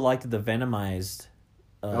 I also liked the Venomized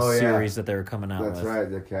series that they were coming out with. That's right,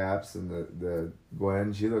 the Caps and the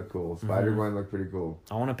Gwen, she looked cool. Spider-Gwen looked pretty cool.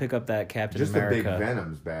 I want to pick up that Captain America. Just the big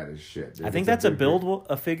Venom's bad as shit. Dude. I think that's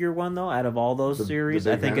a figure one, though, out of all those series.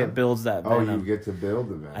 I think it builds that Venom. Oh, you get to build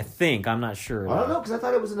the Venom. I think. I'm not sure. I don't know, because I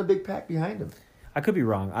thought it was in a big pack behind him. I could be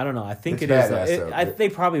wrong. I don't know. I think it's is. They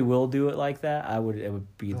probably will do it like that. It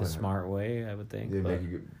would be the smart way, I would think. I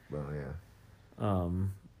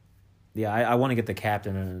want to get the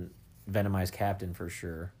Captain and Venomized Captain for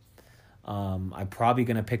sure. I'm probably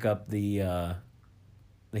gonna pick up the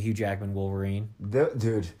Hugh Jackman Wolverine.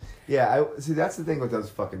 Dude, yeah. See, that's the thing with those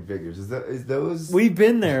fucking figures. Is those? We've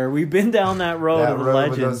been there. We've been down that road of the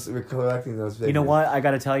Legends. We're collecting those figures. You know what? I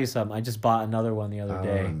got to tell you something. I just bought another one the other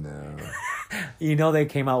day. Oh no. You know they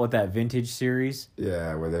came out with that vintage series.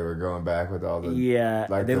 Yeah, where they were going back with all the. Yeah,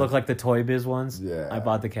 they look like the Toy Biz ones. Yeah. I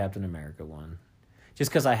bought the Captain America one. Just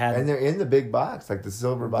because I had... And they're in the big box, like the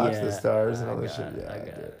silver box, the stars, and all this shit.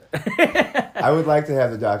 I would like to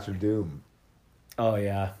have the Doctor Doom. Oh,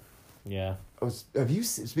 yeah. Yeah. Have you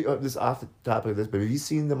seen... This off the topic of this, but have you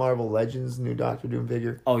seen the Marvel Legends new Doctor Doom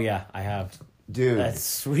figure? Oh, yeah, I have. Dude. That's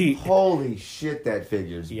sweet. Holy shit, that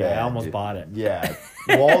figure's bad. Yeah, I almost bought it. Yeah.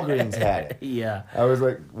 Walgreens had it. Yeah. I was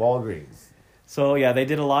like, Walgreens. So, yeah, they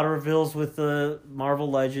did a lot of reveals with the Marvel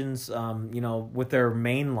Legends, with their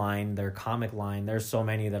main line, their comic line. There's so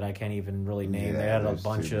many that I can't even really name. They had a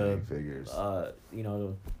bunch of figures.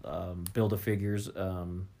 Build-A-Figures.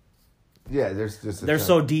 There's just they're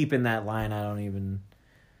so deep in that line, I don't even...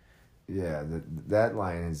 Yeah, that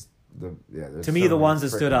line is... To me, the ones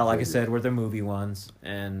that stood out, like I said, were the movie ones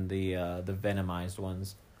and the Venomized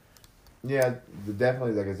ones. Yeah,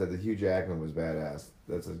 definitely, like I said, the Hugh Jackman was badass.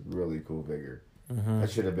 That's a really cool figure.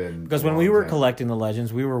 That should have been Because a when we long were time. collecting the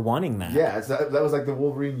Legends, we were wanting that. Yeah, that was like the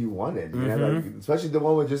Wolverine you wanted. You know, like, especially the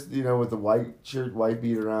one with just with the white shirt, white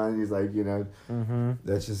beater on. He's like, that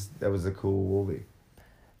was a cool Wolvie.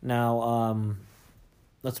 Now,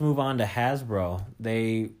 let's move on to Hasbro.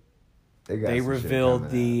 They got some shit revealed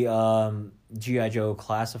coming the G.I. Joe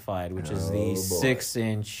Classified, which is the boy.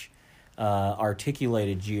 6-inch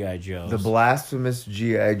articulated G.I. Joe. The blasphemous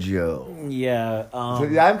G.I. Joe. Yeah.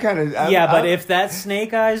 I'm kind of... but if that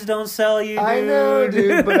Snake Eyes don't sell you, dude. I know,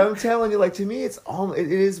 dude, but I'm telling you, like, to me, it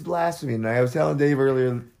is blasphemy. And I was telling Dave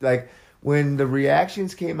earlier, like, when the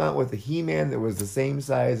reactions came out with the He-Man that was the same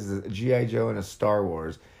size as a G.I. Joe and a Star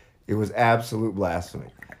Wars, it was absolute blasphemy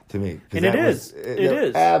to me. And it is. It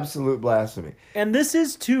is. Absolute blasphemy. And this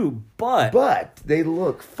is too, but they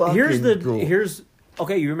look fucking cool.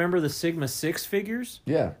 Okay, you remember the Sigma 6 figures?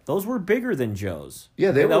 Yeah. Those were bigger than Joe's.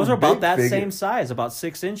 Yeah, those were are about big that figures. same size, about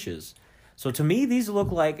 6 inches. So to me, these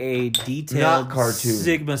look like a detailed Not cartoon.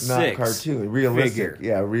 Sigma 6 Not cartoon. Realistic. figure.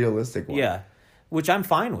 Yeah, realistic one. Yeah, which I'm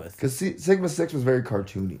fine with. Because Sigma 6 was very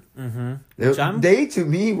cartoony. Mm-hmm. They, to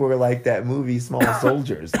me, were like that movie Small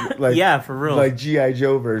Soldiers. Like, yeah, for real. Like G.I.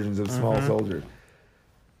 Joe versions of Small Soldiers.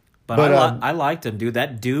 But I liked him, dude.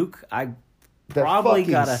 That Duke, that probably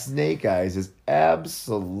fucking got a... Snake Eyes is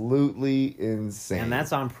absolutely insane. And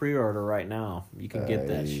that's on pre-order right now. You can get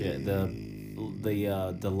that shit.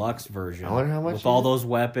 The deluxe version. I wonder how much with all those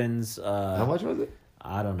weapons. How much was it?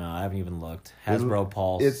 I don't know. I haven't even looked. Hasbro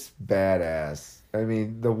Pulse. It's badass. I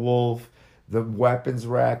mean, the wolf, the weapons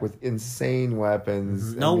rack with insane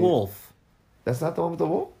weapons. No wolf. That's not the one with the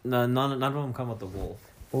wolf? No, none of them come with the wolf.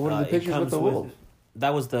 Well, what are the pictures with the wolf?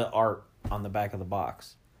 That was the art on the back of the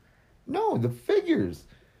box. No, the figures.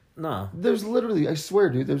 No. There's literally, I swear,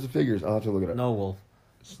 dude, there's the figures. I'll have to look it up. No wolf.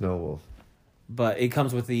 Snow wolf. But it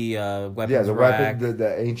comes with the weapons Yeah, the rack. weapon,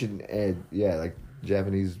 the ancient, like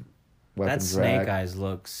Japanese weapons that rack. Snake Eyes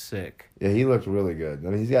looks sick. Yeah, he looks really good. I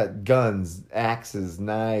mean, he's got guns, axes,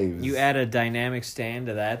 knives. You add a dynamic stand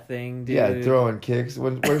to that thing, dude. Yeah, throwing kicks.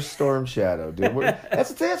 Where's Storm Shadow, dude? That's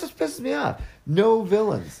what pisses me off. No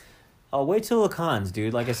villains. Oh, wait till the cons,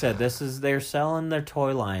 dude. Like I said, they're selling their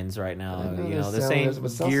toy lines right now. This ain't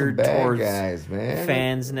geared towards guys, man.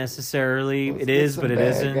 fans necessarily. Let's it get is, some but it bad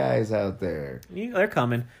isn't. Guys out there. They're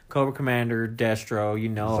coming. Cobra Commander, Destro,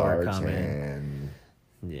 are coming.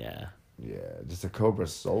 Yeah. Yeah, just a Cobra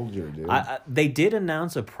soldier, dude. They did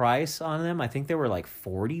announce a price on them. I think they were like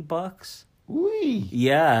 $40. Wee.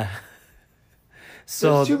 Yeah.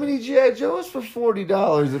 So there's too many G.I. Joes for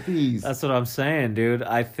 $40 a piece. That's what I'm saying, dude.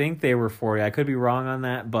 I think they were 40. I could be wrong on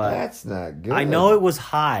that, but that's not good. I know it was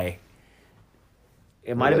high.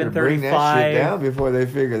 It might have been 35. Bring that shit down before they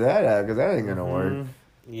figure that out, because that ain't gonna work.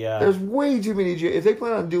 Yeah, there's way too many G. If they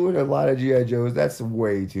plan on doing a lot of G.I. Joes, that's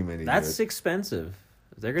way too many. That's expensive.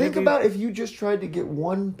 Think about if you just tried to get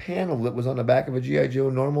one panel that was on the back of a G.I.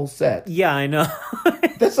 Joe normal set. Yeah, I know.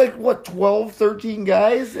 That's like, what, 12, 13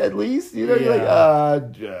 guys at least? You're like,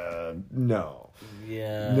 no.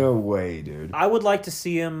 Yeah. No way, dude. I would like to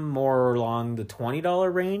see him more along the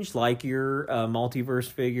 $20 range, like your multiverse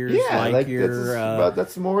figures. Yeah, like your...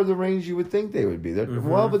 that's more the range you would think they would be.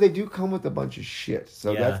 Well, but they do come with a bunch of shit.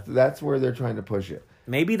 So that's where they're trying to push it.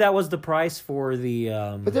 Maybe that was the price for the...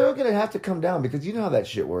 But they're going to have to come down, because you know how that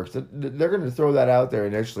shit works. They're going to throw that out there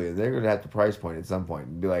initially, and they're going to have to price point at some point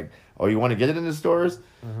and be like, oh, you want to get it in the stores?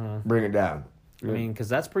 Bring it down. I mean, because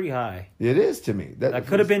that's pretty high. It is to me. That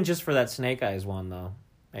could have been just for that Snake Eyes one, though.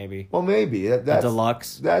 Maybe. Well, maybe. That's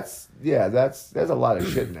deluxe. There's a lot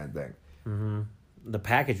of shit in that thing. Mm-hmm. The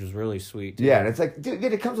package was really sweet, too. Yeah, and it's like, dude,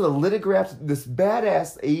 it comes with a lithograph, this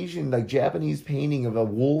badass Asian, like, Japanese painting of a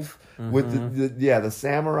wolf with the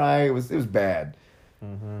samurai. It was bad.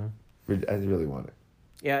 I really want it.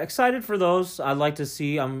 Yeah, excited for those. I'd like to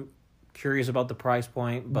see. I'm curious about the price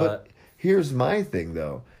point, but here's my thing,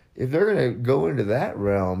 though. If they're going to go into that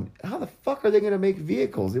realm, how the fuck are they going to make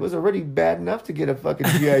vehicles? It was already bad enough to get a fucking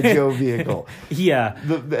G.I. Joe vehicle. Yeah.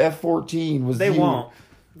 The F-14 was They huge. won't.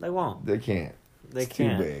 They won't. They can't. They it's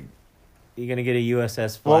can't. too big. You're going to get a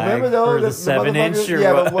USS flag well, remember though, for the 7-inch?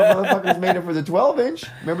 But what motherfuckers made it for the 12-inch?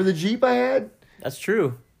 Remember the Jeep I had? That's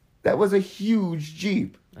true. That was a huge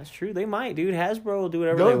Jeep. That's true. They might, dude. Hasbro will do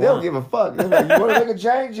whatever they want. They'll give a fuck. They're like, you want to make a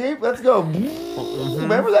giant Jeep? Let's go.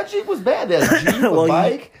 Remember that Jeep was bad? That Jeep, a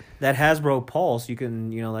bike? That Hasbro Pulse, you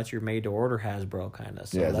can, that's your made-to-order Hasbro kind of.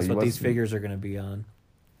 So that's what these figures are going to be on.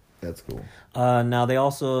 That's cool. Now, they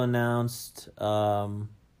also announced...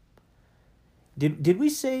 Did we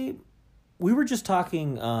say... We were just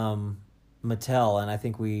talking Mattel, and I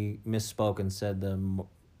think we misspoke and said the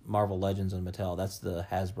Marvel Legends and Mattel. That's the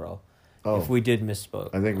Hasbro. Oh. If we did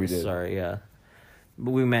misspoke. I think we did. Sorry, yeah.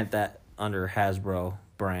 But we meant that under Hasbro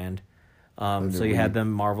brand. And So then you we- had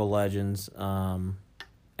them Marvel Legends.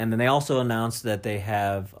 And then they also announced that they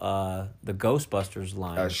have the Ghostbusters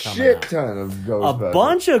line A coming shit out. ton of A Ghostbusters.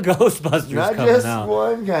 bunch of Ghostbusters Not coming just out.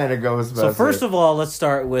 one kind of Ghostbuster. So first of all, let's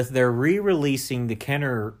start with they're re-releasing the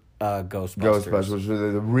Kenner Ghostbusters. Ghostbusters, which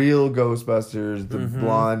are the real Ghostbusters, the Mm-hmm.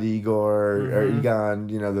 blonde Igor or Egon,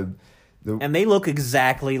 you know, the And they look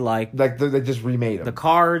exactly like they just remade them. the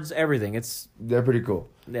cards, everything. They're pretty cool.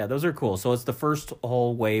 Yeah, those are cool. So it's the first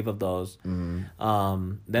whole wave of those. Then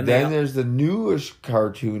Then they, there's the newish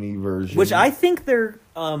cartoony version, which I think they're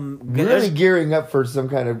really gearing up for some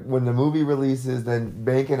kind of when the movie releases, then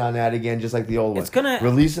banking on that again, just like the old one. It's gonna-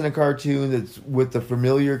 releasing a cartoon that's with the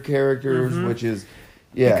familiar characters, which is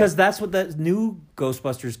because that's what that new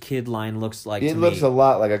Ghostbusters kid line looks like. it to looks me. a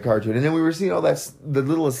lot like a cartoon. And then we were seeing all the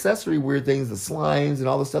little accessory weird things, the slimes and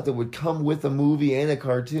all the stuff that would come with a movie and a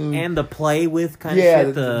cartoon. and the play with kind yeah, of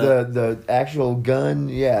shit. the actual gun.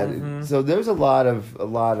 Yeah. So there's a lot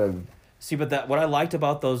of See, but what I liked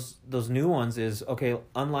about those new ones is okay.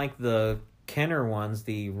 Unlike the Kenner ones,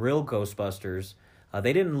 the real Ghostbusters,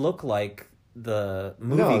 they didn't look like the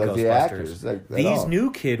movie like Ghostbusters. the actors, like, at These all.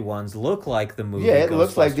 new kid ones look like the movie. yeah. It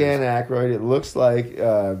looks like Ghostbusters. Dan Aykroyd. It looks like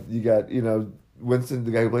you got Winston, the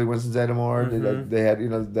guy who played Winston Zeddemore. They had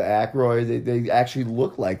the Aykroyd. They actually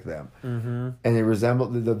look like them, and they resemble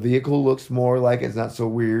the vehicle looks more like it's not so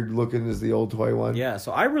weird looking as the old toy one. Yeah,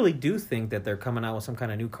 so I really do think that they're coming out with some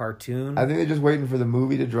kind of new cartoon. I think they're just waiting for the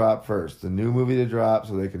movie to drop first, the new movie to drop,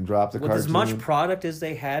 so they can drop the with cartoon. as much product as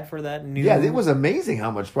they had for that new. Yeah, it was amazing how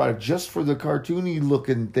much product just for the cartoony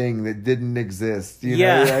looking thing that didn't exist. You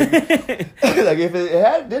Yeah. know, like if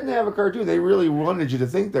it didn't have a cartoon, they really wanted you to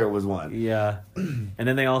think there was one, Yeah, and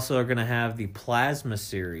then they also are going to have the Plasma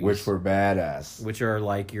series, which were badass. which are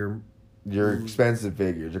like your Expensive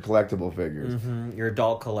figures, your collectible figures. your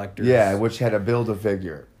adult collectors. Yeah, which had a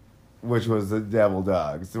Build-A-Figure, which was the Devil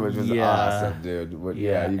Dogs, which was Yeah. awesome, dude.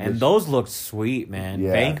 yeah, you and could- those looked sweet, man.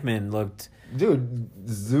 Yeah. Bankman looked. Dude,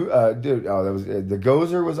 oh, that was the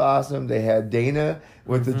Gozer was awesome. They had Dana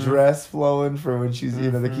with the dress flowing for when she's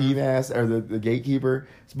the key master or the gatekeeper.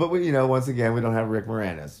 But once again, we don't have Rick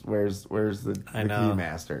Moranis. Where's the I key know.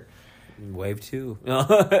 master? Wave 2.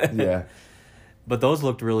 Yeah, But those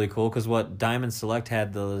looked really cool because Diamond Select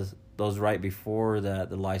had those right before the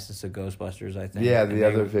License of Ghostbusters, I think. yeah. And The they-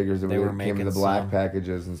 other figures that they came were in making the black some.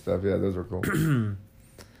 packages and stuff. Yeah, those were cool.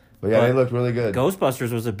 But yeah, But they looked really good.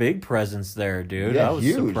 Ghostbusters was a big presence there, dude. Yeah, I was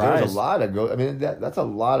huge. surprised. There was a lot of that's a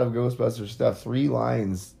lot of Ghostbuster stuff. 3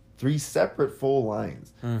 lines, 3 separate full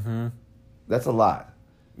lines. Mm-hmm. That's a lot.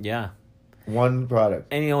 Yeah. One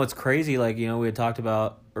product. And what's crazy, like, we had talked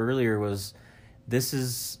about earlier was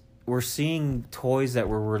we're seeing toys that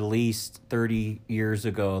were released 30 years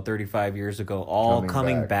ago, 35 years ago, all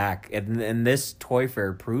coming back. And this toy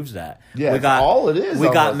fair proves that. Yeah, it's all it is, We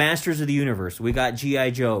got almost. Masters of the Universe. We got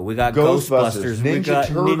G.I. Joe. We got Ghostbusters, Ghostbusters. We Ninja got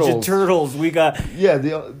Ninja Turtles. Turtles. We got...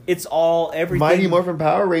 Yeah, It's all everything. Mighty Morphin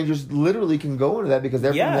Power Rangers literally can go into that because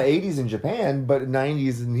they're Yeah. from the 80s in Japan, but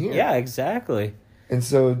 90s in here. Yeah, exactly. And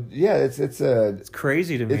so, yeah, It's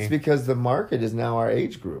crazy to me. it's because the market is now our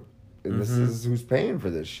age group. And this is who's paying for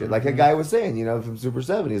this shit. Like a guy was saying, from Super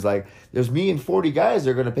 7, he's like, there's me and 40 guys that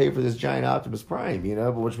are going to pay for this giant Optimus Prime,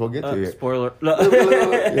 but which we'll get to here. Spoiler.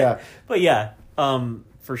 Yeah. But yeah,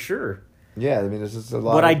 for sure. Yeah, I mean, there's just a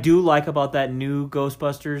lot. What I do like about that new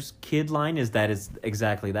Ghostbusters kid line is that it's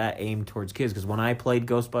exactly that, aimed towards kids. Because when I played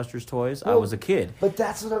Ghostbusters toys, I Well, was a kid. But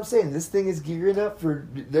that's what I'm saying. This thing is gearing up for.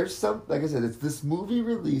 There's some, like I said, it's this movie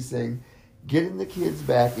releasing, getting the kids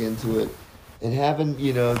back into it, and having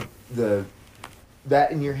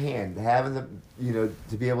that in your hand, having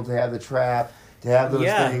to be able to have the trap, to have those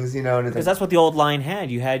things, and it's Because that's what the old line had.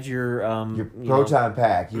 You had your proton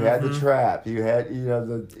pack, you had the trap, you had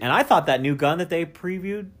the. And I thought that new gun that they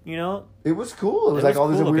previewed, It was cool. It was It like was all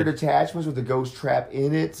these cool weird looking. attachments with the ghost trap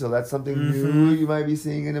in it. So that's something new you might be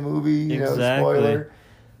seeing in a movie. Exactly. Spoiler.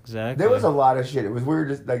 exactly. There was a lot of shit. It was weird.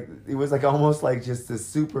 Just like it was like almost like just a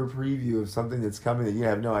super preview of something that's coming that you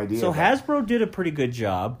have no idea. So about. Hasbro did a pretty good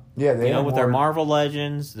job. Yeah, they had with their more- Marvel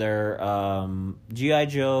Legends, their GI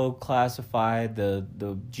Joe Classified, the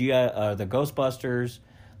Ghostbusters,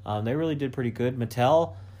 they really did pretty good.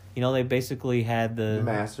 Mattel, they basically had the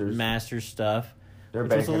Masters stuff, They're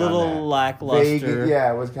which was a banking on little that. lackluster.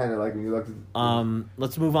 Yeah, it was kind of like when you looked at.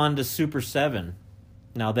 Let's move on to Super 7.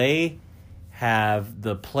 Now they have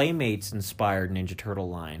the Playmates inspired Ninja Turtle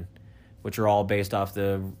line, which are all based off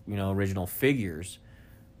the original figures.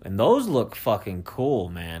 And those look fucking cool,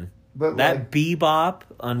 man. But that Bebop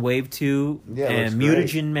on Wave 2 Yeah, it and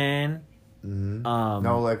looks great. Mutagen Man.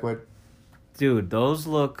 No liquid. Dude, those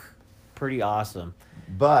look pretty awesome.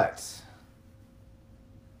 But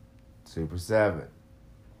Super 7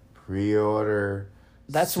 pre-order.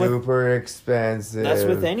 That's super expensive. That's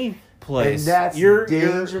with any place. And that's you're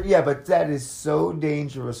dangerous. Yeah, but that is so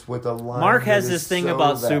dangerous with a line. Mark has this thing so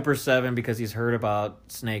about bad. Super 7 because he's heard about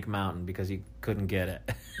Snake Mountain because he couldn't get it.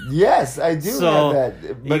 Yes, I do So, have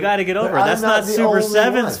that. you got to get over it. I'm That's not the Super only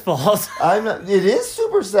 7's one. fault. I'm not. It is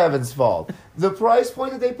Super 7's fault. The price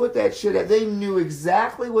point that they put that shit at, they knew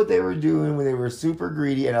exactly what they were doing when they were super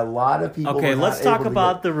greedy, and a lot of people. Okay, were not let's talk able to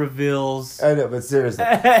about the reveals. I know, but seriously.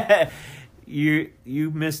 You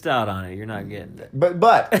missed out on it. You're not getting it. But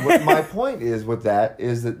what my point is with that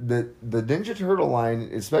is that the Ninja Turtle line,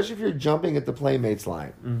 especially if you're jumping at the Playmates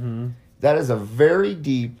line, that is a very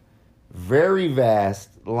deep, very vast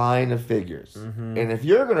line of figures. And if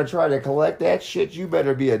you're going to try to collect that shit, you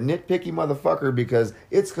better be a nitpicky motherfucker because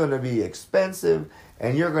it's going to be expensive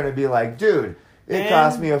and you're going to be like, dude, it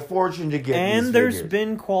cost me a fortune to get these And there's figures.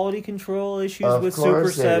 been quality control issues Of with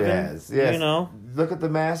course Super 7. it has. Yes. You know? Look at the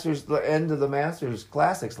end of the Masters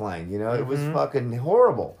Classics line. You know, it was fucking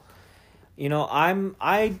horrible. You know,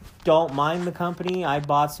 I don't mind the company. I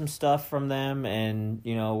bought some stuff from them, and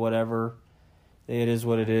you know, whatever, it is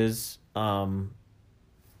what it is. I'm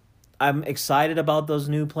excited about those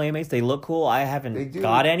new Playmates. They look cool. I haven't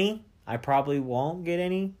got any. I probably won't get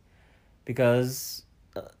any because,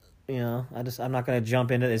 you know, I'm not gonna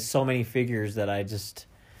jump into. There's so many figures that I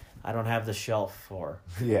don't have the shelf for.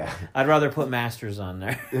 Yeah. I'd rather put Masters on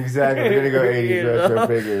there. Exactly. We're going to go 80s You retro know?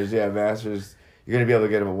 figures. Yeah, Masters. You're going to be able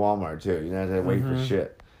to get them at Walmart, too. You're not going to have to wait for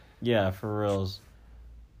shit. Yeah, for reals.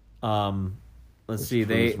 Let's see.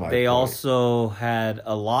 proves my They point. also had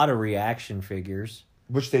a lot of reaction figures.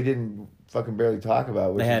 Which they didn't fucking barely talk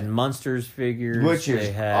about. They had Munsters figures. Which is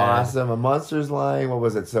they had, awesome. A Monsters line. What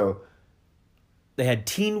was it? So... They had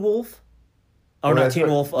Teen Wolf. Oh, well, not that's Teen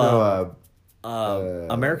what- Wolf. no,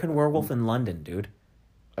 American Werewolf in London, dude.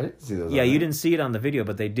 I didn't see those. Yeah, on you there. didn't see it on the video,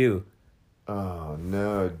 but they do. Oh,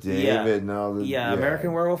 no. David and all the... Yeah,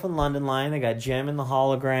 American Werewolf in London line. They got Gem and the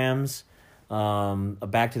Holograms. A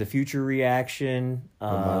Back to the Future reaction.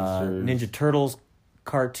 Monsters. Ninja Turtles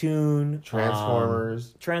cartoon.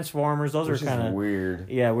 Transformers. Transformers. Those Which are kind is of weird.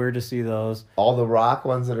 Yeah, weird to see those. All the rock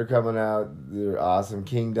ones that are coming out, they're awesome.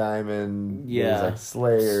 King Diamond. Yeah. There was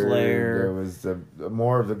like Slayer. There was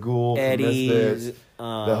more of the Ghoul from Eddie. Misfits.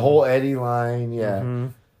 The whole Eddie line, yeah.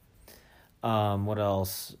 What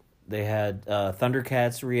else? They had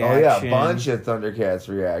Thundercats Oh, reaction. yeah, a bunch of Thundercats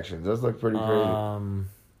reactions. Those look pretty crazy.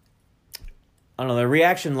 I don't know, the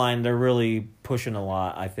reaction line, they're really pushing a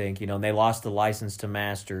lot, I think. You know, they lost the license to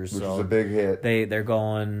Masters, Which so is a big hit. they're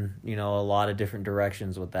going, you know, a lot of different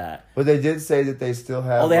directions with that. But they did say that they still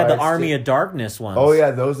have They had the rights Army of Darkness ones. Oh, yeah,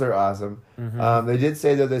 those are awesome. They did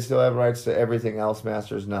say that they still have rights to everything else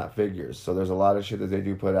Masters, not figures. So there's a lot of shit that they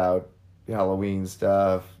do put out. Halloween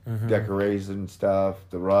stuff, decoration stuff,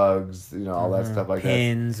 the rugs, you know, all that stuff like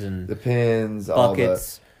Pins that. and The pins,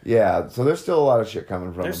 buckets. all the... Yeah, so there's still a lot of shit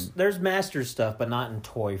coming from them. There's Masters stuff, but not in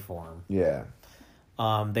toy form. Yeah.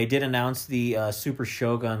 They did announce the Super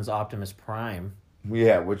Shogun's Optimus Prime.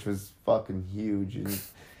 Yeah, which was fucking huge. And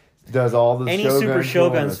does all the Any Shogun Super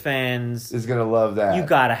Shoguns moments. fans, Is gonna love that. you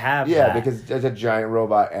gotta have that. Yeah, because it's a giant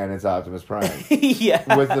robot and it's Optimus Prime.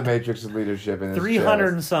 yeah, With the Matrix of leadership in his $300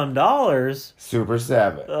 chest. and some dollars. Super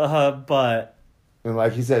 7. But And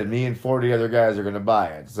like he said, me and 40 other guys are gonna buy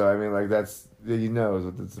it. So I mean, like that's he knows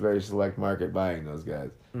it's a very select market buying those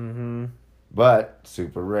guys. But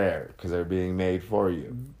super rare because they're being made for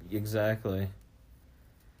you. exactly.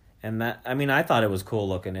 And that, I mean, I thought it was cool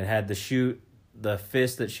looking. It had the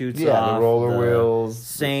fist that shoots Yeah, off. the roller wheels.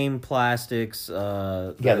 Same plastics.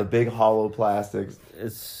 The big hollow plastics.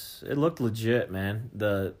 It looked legit, man.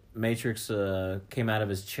 The Matrix came out of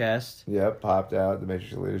his chest. Yep, popped out. The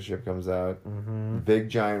Matrix of Leadership comes out. Big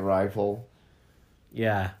giant rifle.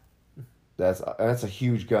 Yeah. That's a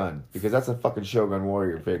huge gun because that's a fucking Shogun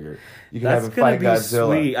Warrior figure. You can That's have him gonna fight be Godzilla.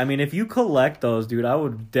 sweet. I mean, if you collect those, dude, I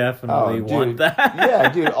would definitely want that. Yeah,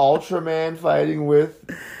 dude, Ultraman fighting with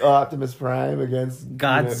Optimus Prime against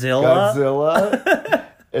Godzilla. Godzilla.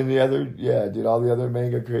 And the other, yeah, dude, all the other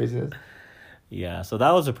manga craziness. Yeah, so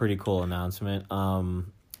that was a pretty cool announcement.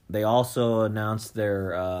 They also announced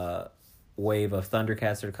their wave of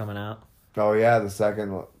Thundercats that are coming out. Oh yeah, the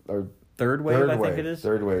second or Third wave, I think it is.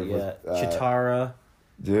 Third wave. Yeah, Was, Chitara,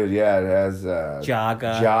 dude, yeah, it has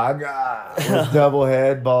Jaga, Jaga with double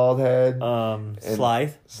head, bald head,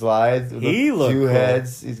 Slythe, Slides. He looked two cool.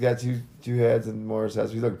 heads. He's got two heads and more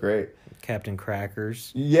sets. He looked great. Captain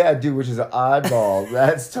Crackers. Yeah, dude, which is an oddball.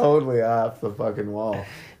 That's totally off the fucking wall.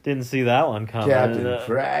 Didn't see that one coming. Captain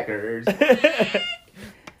Crackers.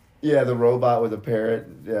 Yeah, the robot with a parrot.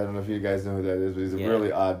 Yeah, I don't know if you guys know who that is, but he's a really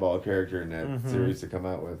oddball character in that series to come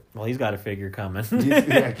out with. Well, he's got a figure coming.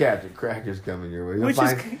 Captain Cracker's coming your way.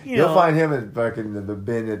 You'll find him at fucking the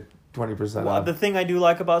bin at 20% off. The thing I do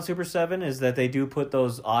like about Super 7 is that they do put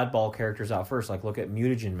those oddball characters out first. Like, look at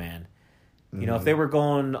Mutagen Man. You know, if they were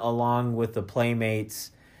going along with the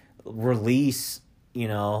Playmates release, you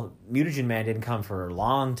know, Mutagen Man didn't come for a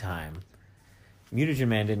long time. Mutagen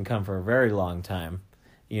Man didn't come for a very long time.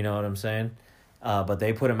 You know what I'm saying? But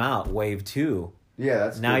they put him out, Wave 2. Yeah,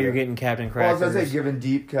 that's now cool. You're getting Captain Crackers. Well, I was going to say, giving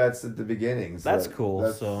deep cuts at the beginning. So that's cool.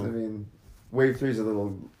 I mean, Wave 3 is a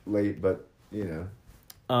little late, but, you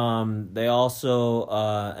know. They also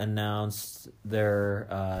announced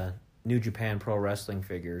their New Japan Pro Wrestling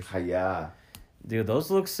figures. Yeah. Dude, those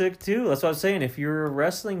look sick, too. That's what I was saying. If you're a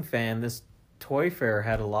wrestling fan, this Toy Fair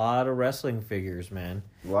had a lot of wrestling figures, man.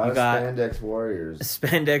 A lot of Spandex Warriors.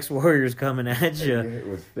 Spandex Warriors coming at you.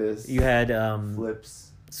 With fists. You had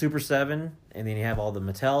flips. Super 7, and then you have all the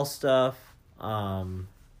Mattel stuff.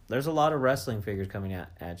 There's a lot of wrestling figures coming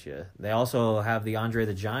at you. They also have the Andre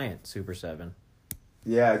the Giant Super 7.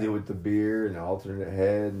 Yeah, I do with the beard and the alternate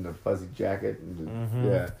head and the fuzzy jacket. And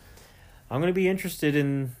yeah. I'm going to be interested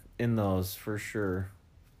in those for sure.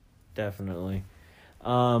 Definitely.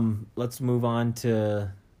 Let's move on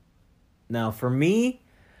to... Now, for me,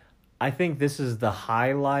 I think this is the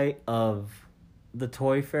highlight of the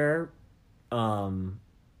Toy Fair. Even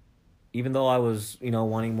though I was,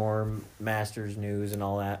 wanting more Masters news and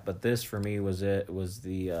all that, but this for me was the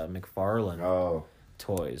McFarlane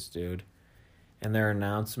toys, dude. And their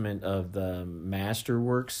announcement of the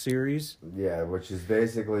Masterworks series. Yeah, which is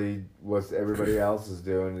basically what everybody else is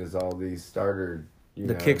doing is all these starter...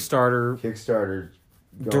 Kickstarter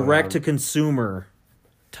direct-to-consumer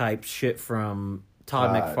type shit from Todd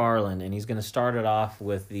McFarlane, and he's going to start it off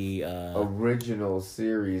with the... original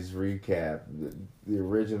series recap. The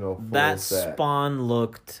original full that set. Spawn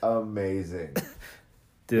looked... amazing.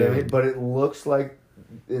 Dude. But it looks like,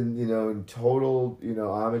 in total,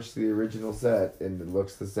 homage to the original set, and it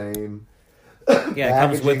looks the same. Yeah, it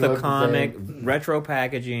comes with the comic, retro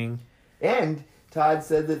packaging. And... Todd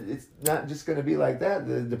said that it's not just going to be like that.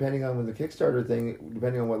 Depending on the Kickstarter thing,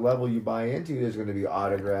 depending on what level you buy into, there's going to be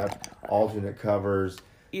autographed, alternate covers.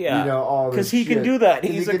 Yeah, all this because he can do that.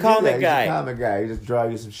 He's a comic guy. He's a comic guy. He just draw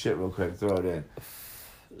you some shit real quick, throw it in.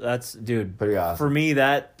 That's pretty awesome. For me,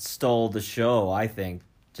 that stole the show. I think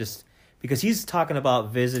just because he's talking about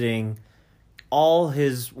visiting all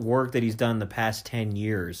his work that he's done the past 10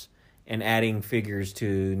 years and adding figures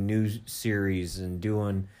to new series and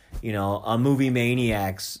doing. A Movie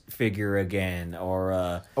Maniacs figure again,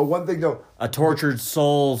 or one thing though, a Tortured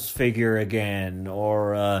Souls figure again,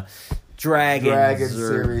 or Dragon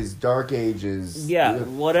series, Dark Ages,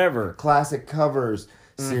 whatever, classic covers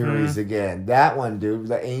series again. That one, dude,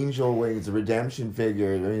 the Angel Wings, the Redemption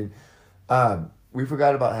figure. I mean, we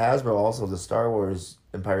forgot about Hasbro also, the Star Wars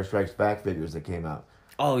Empire Strikes Back figures that came out.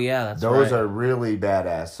 Oh yeah, those are really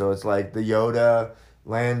badass. So it's like the Yoda,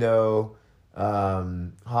 Lando.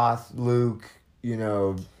 Hoth, Luke,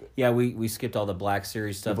 Yeah, we skipped all the Black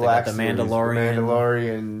Series stuff. They got the Mandalorian. The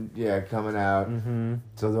Mandalorian, coming out. Mm-hmm.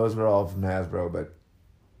 So those were all from Hasbro, but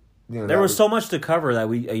there was so much to cover that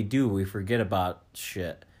we forget about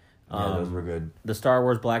shit. Yeah, those were good. The Star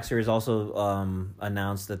Wars Black Series also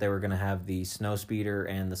announced that they were going to have the Snowspeeder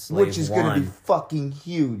and the Slave 1. Which is going to be fucking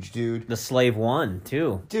huge, dude. The Slave 1,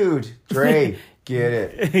 too. Dude, Dre, get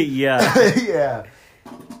it. Yeah.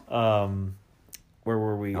 Yeah. Where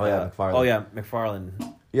were we? McFarlane. Oh, yeah,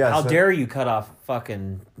 McFarlane. Yeah, How dare you cut off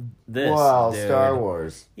fucking this, Well, dude. Star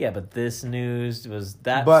Wars. Yeah, but this news was...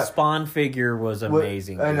 Spawn figure was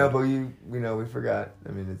amazing. I know, but we forgot.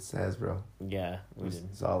 I mean, it's Hasbro. Yeah, we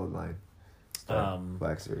did. Solid line.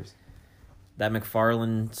 Black Series. That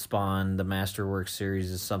McFarlane Spawn, the Masterworks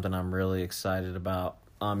series, is something I'm really excited about.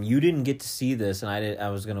 You didn't get to see this, and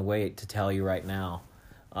I was going to wait to tell you right now.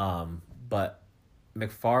 But...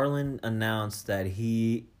 McFarlane announced that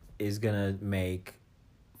he is going to make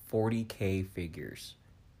 40K figures.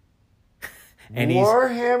 And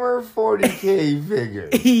Warhammer 40K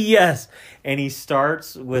figures. Yes. And he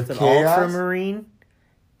starts with an Chaos? Ultramarine.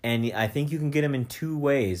 And I think you can get him in two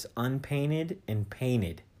ways. Unpainted and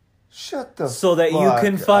painted. Shut the So that you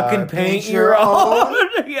can fucking paint your own.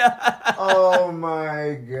 Yeah. Oh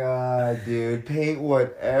my god, dude. Paint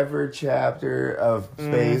whatever chapter of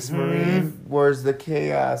Space Marine where's the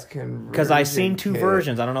Chaos Conversion. Because I seen two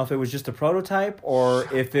versions. I don't know if it was just a prototype or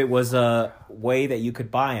if it was a way that you could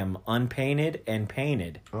buy them unpainted and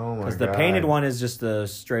painted. Oh my god. Because the painted one is just the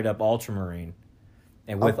straight up Ultramarine.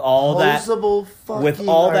 And with all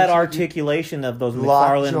that articulation of those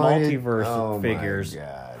McFarlane multiverse figures. My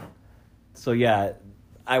God. So yeah,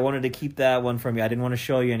 I wanted to keep that one from you. I didn't want to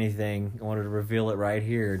show you anything. I wanted to reveal it right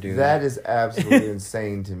here, dude. That is absolutely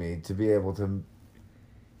insane to me, to be able to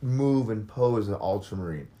move and pose an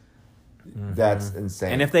Ultramarine. Mm-hmm. That's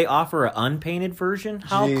insane. And if they offer an unpainted version,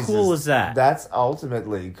 how Jesus, cool is that? That's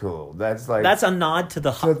ultimately cool. That's a nod to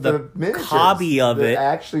the hobby of it.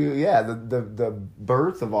 Actually, yeah, the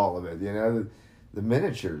birth of all of it. You know, the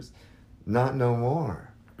miniatures, not no more.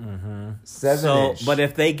 Mm-hmm. 7-inch. But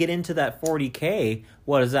if they get into that 40K,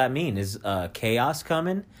 what does that mean? Is Chaos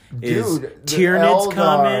coming? Dude, is Tyranids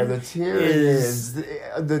coming? The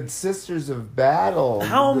Tyranids, the Sisters of Battle.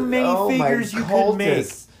 How many figures you could make?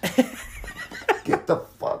 Get the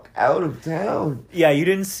fuck out of town. Yeah, you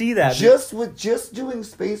didn't see that. Just doing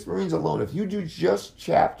Space Marines alone, if you do just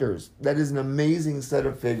chapters, that is an amazing set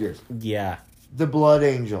of figures. Yeah. The Blood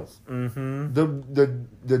Angels, mm-hmm.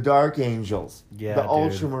 the Dark Angels, yeah, the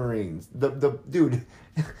Ultramarines, the dude,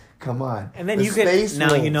 come on. And then you could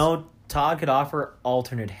Todd could offer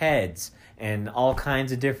alternate heads and all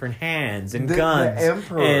kinds of different hands and guns. The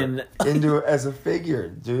Emperor into as a figure,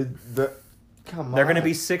 dude. Come on, they're gonna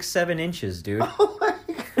be 6-7 inches, dude. Oh my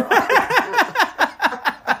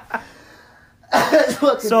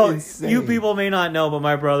God. So insane. You people may not know, but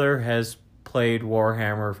my brother has played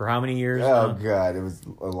Warhammer for how many years now? Oh, God, it was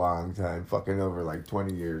a long time. Fucking over,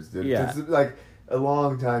 20 years, dude. Yeah. It's, a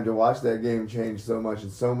long time to watch that game change so much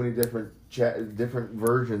and so many different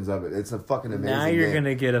versions of it. It's a fucking amazing Now you're game. going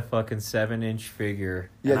to get a fucking 7-inch figure.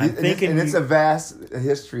 Yeah, and it's a vast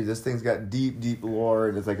history. This thing's got deep, deep lore,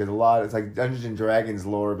 and it's a lot. It's like Dungeons and Dragons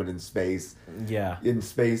lore, but in space. Yeah. In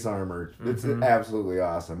space armor. It's absolutely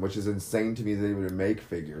awesome, which is insane to me that they would make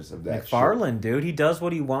figures of that McFarlane, dude, he does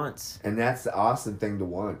what he wants. And that's the awesome thing to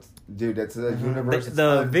want. Dude, that's a universe.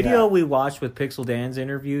 The video we watched with Pixel Dan's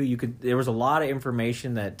interview, there was a lot of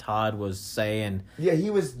information that Todd was saying. Yeah, he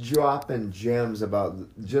was dropping gems about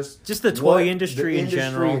just the toy industry in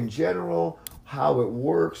general, how it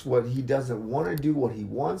works, what he doesn't want to do, what he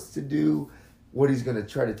wants to do, what he's going to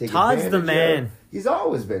try to take Todd's advantage the man. of. He's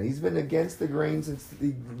always been. He's been against the grain since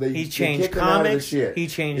he changed comics. He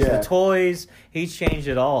changed the toys. He's changed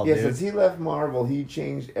it all. Yeah, dude. Since he left Marvel, he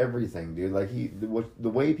changed everything, dude. The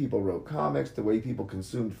way people wrote comics, the way people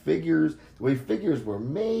consumed figures, the way figures were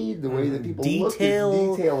made, the way that people looked at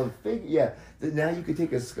detail of figure. Yeah, now you could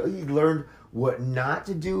take he learned what not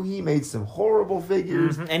to do. He made some horrible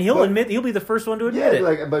figures, and he'll be the first one to admit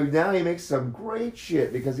it. But now he makes some great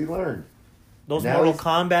shit because he learned. Those Mortal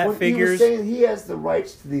Kombat figures. He was saying he has the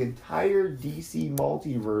rights to the entire DC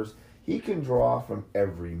multiverse. He can draw from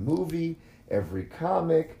every movie, every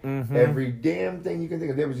comic, every damn thing you can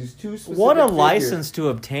think of. There was these two specific What a figures. License to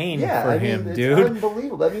obtain for him, it's dude.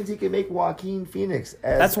 Unbelievable. That means he can make Joaquin Phoenix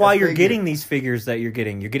as That's why you're figure. getting these figures that you're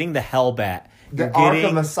getting. You're getting the Hellbat. The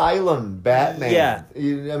Arkham Asylum Batman. Yeah.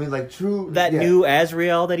 True. That new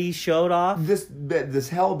Azrael that he showed off. This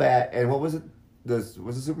Hellbat, and what was it? What's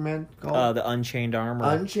the Superman called? The Unchained Armor.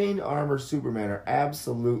 Unchained Armor Superman are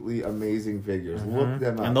absolutely amazing figures. Look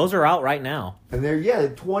them up. And those are out right now. And they're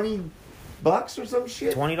 $20 or some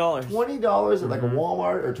shit. $20. $20 at like a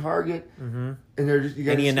Walmart or Target. And they're just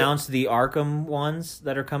he announced the Arkham ones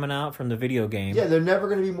that are coming out from the video game. Yeah, they're never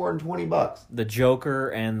going to be more than $20. The Joker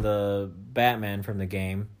and the Batman from the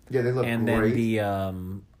game. Yeah, they look great. And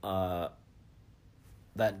then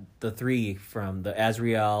the three from the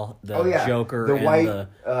Azrael, the Joker, the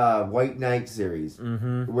and White Knight series,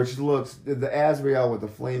 which looks the Azrael with the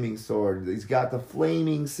flaming sword. He's got the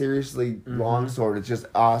flaming, seriously long sword. It's just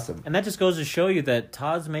awesome. And that just goes to show you that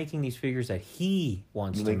Todd's making these figures that he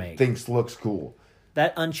wants to make. Thinks looks cool.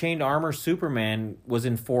 That Unchained Armor Superman was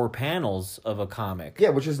in 4 panels of a comic. Yeah,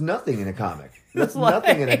 which is nothing in a comic. That's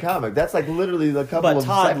nothing in a comic. That's like literally a couple of seconds.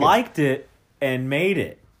 But Todd liked it and made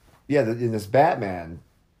it. Yeah, in this Batman,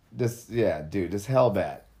 this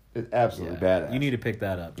Hellbat, it's absolutely badass. You need to pick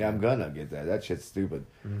that up. Yeah, I'm gonna get that. That shit's stupid.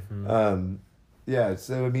 Yeah,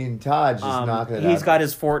 so I mean, Todd's just knocking it out. He's got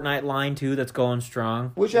his Fortnite line too that's going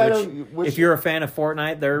strong. Which if you're a fan of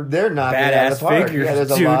Fortnite, they're knocking badass it out of the park. figures. Yeah, there's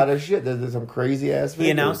dude. a lot of shit. There's some crazy ass figures.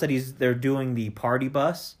 He announced that they're doing the party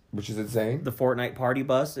bus, which is insane. The Fortnite party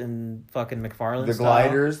bus in fucking McFarlane. The style.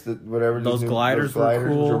 gliders, those gliders were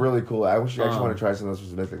cool. Which are really cool. I actually want to try some of those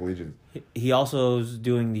for Mythic Legion. He also is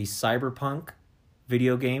doing the Cyberpunk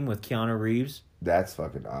video game with Keanu Reeves. That's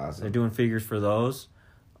fucking awesome. They're doing figures for those.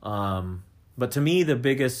 But to me, the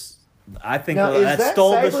biggest, I think now, is that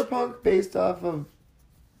stole Cyberpunk based off of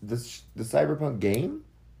the Cyberpunk game?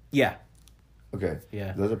 Yeah. Okay.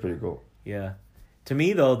 Yeah. Those are pretty cool. Yeah. To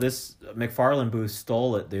me, though, this McFarlane booth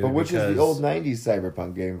stole it, dude. But which is because the old '90s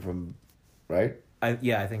Cyberpunk game from, right? I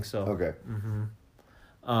think so. Okay.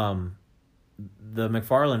 The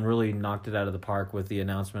McFarlane really knocked it out of the park with the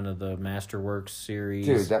announcement of the Masterworks series.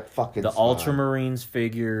 Dude, that fucking the smile. Ultramarines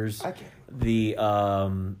figures, I can't. the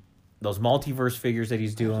those multiverse figures that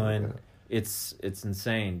he's doing. that. It's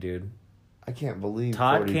insane, dude. I can't believe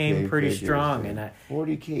Todd 40K came pretty figures, strong, dude. and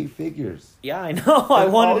 40K figures. Yeah, I know. I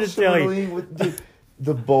wanted to tell you, Ultramarine with, dude,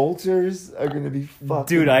 the bolters are gonna be fucking.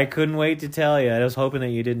 dude. I couldn't wait to tell you. I was hoping that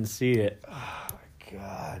you didn't see it. Oh my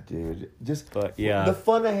god, dude! Just But, yeah. the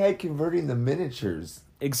fun I had converting the miniatures.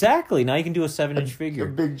 Exactly. Now you can do a 7-inch A figure.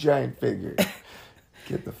 big giant figure.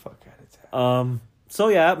 Get the fuck out of town. So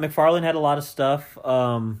yeah, McFarlane had a lot of stuff.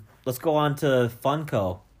 Let's go on to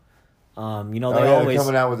Funko. They They're always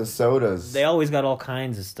coming out with the sodas. they always got all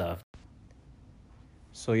kinds of stuff.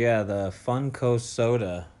 So yeah, the Funko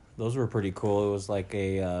soda, those were pretty cool. It was like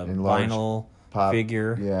a Enlarged vinyl pop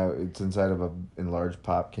figure, Yeah, it's inside of a enlarged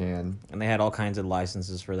pop can. and they had all kinds of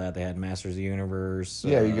licenses for that. They had Masters of the Universe.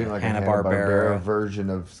 Yeah, you get like a Hanna-Barbera. version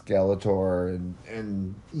of Skeletor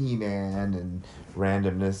and He-Man and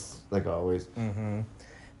randomness, like always. Mm-hmm.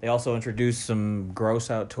 They also introduced some gross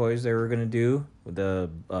out toys they were gonna do with the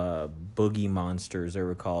boogie monsters. They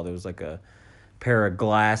were called. It was like a pair of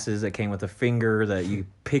glasses that came with a finger that you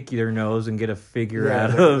pick your nose and get a figure out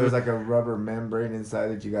of. There's like a rubber membrane inside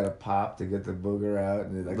that you got to pop to get the booger out.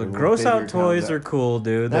 And like The a little gross figure out comes toys out. are cool,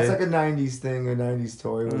 dude. That's They- like a '90s thing, a '90s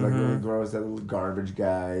toy with like Mhm. really gross, that little garbage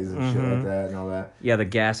guys and shit like that and all that. yeah, the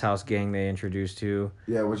Gas House Gang they introduced too.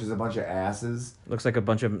 Yeah, which is a bunch of asses, Looks like a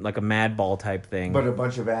bunch of like a Madball type thing. but a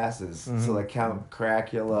bunch of asses. So like Count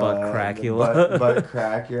Cracula, Butt and Cracula. butt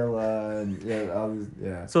Cracula, and yeah, all these,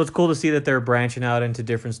 yeah. So it's cool to see that they're branching out into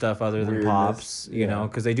different stuff other than Weirdness, pops, you know,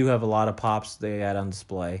 because they do have a lot of pops they had on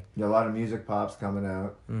display. Yeah, a lot of music pops coming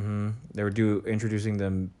out. They were introducing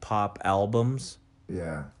them pop albums.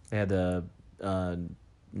 Yeah, They had the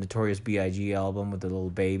Notorious B.I.G. album with the little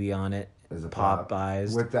baby on it, there's a pop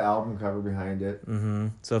eyes. with the album cover behind it.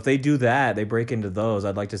 So if they do that, they break into those.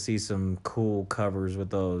 I'd like to see some cool covers with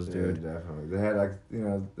those, dude. Yeah, definitely. They had like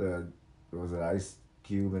was it Ice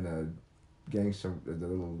Cube and a gangster, the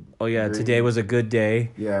little. Oh yeah, green- today was a good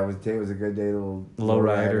day. Yeah, today was a good day. Little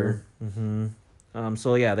Lowrider.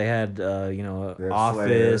 So yeah, they had They had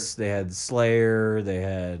Office, they had Slayer, they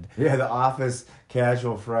had Yeah, the Office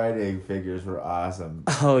Casual Friday figures were awesome.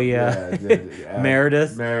 oh yeah, dude,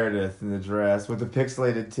 Meredith Meredith in the dress with the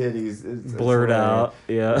pixelated titties. It's blurred hilarious. out.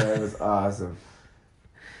 Yeah, Yeah, it was awesome.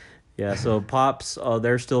 yeah. So pops,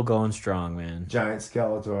 they're still going strong, man. Giant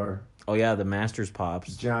Skeletor. Oh yeah, the Masters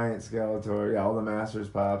pops, Giant Skeletor. Yeah, all the Masters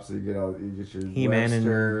pops. So you get your He-Man and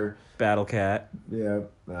Webster. Battle Cat, Yeah.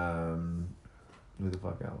 Who the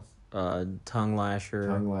fuck else? Tongue Lasher,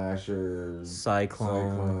 Tongue Lashers.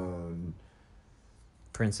 Cyclone,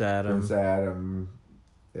 Prince Adam. Prince Adam.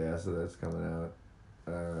 Yeah, so that's coming out.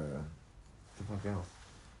 What the fuck else?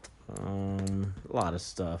 A lot of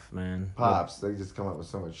stuff, man. Pops. They just come up with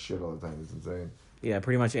so much shit all the time. It's insane. Yeah,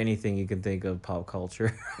 pretty much anything you can think of pop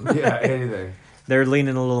culture. Yeah, anything. They're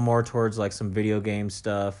leaning a little more towards like some video game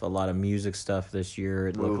stuff, a lot of music stuff this year.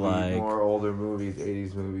 It looked like more older movies,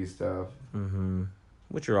 80s movie stuff.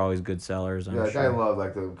 which are always good sellers. I'm Yeah, like, sure. I love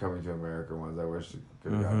like the Coming to America ones. I wish I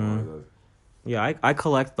could have gotten more of those. Yeah, I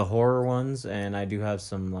collect the horror ones, and I do have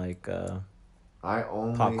some like I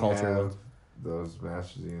only Pop culture have ones. those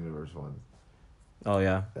Masters of the Universe ones. oh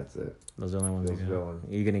yeah, That's it. those are the only ones. Those You got. villains.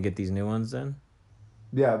 Are you gonna get these new ones then?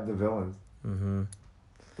 Yeah, the villains. Mm-hmm.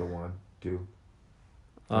 The 1, 2.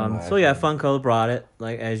 So yeah, Funko brought it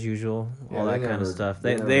like as usual, Yeah, all they that kind never- of stuff.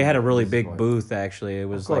 they They never had a really big disappoint. booth actually. It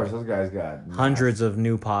was Of course, like those guys got hundreds of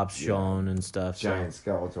new pops Yeah. shown and stuff. so- giant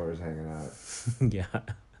Skeletors hanging out. yeah.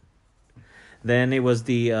 Then it was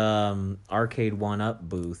the Arcade 1-Up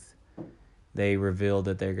booth. They revealed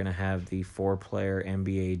that they're gonna have the 4-player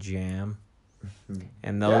NBA Jam,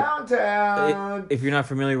 and they'll. Downtown. If you're not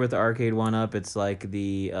familiar with the Arcade 1-Up, it's like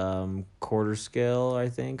the quarter scale, I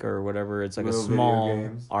think, or whatever. It's like Little a video small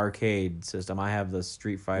games. arcade system. I have the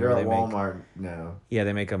Street Fighter. They're They at make, Walmart now, yeah,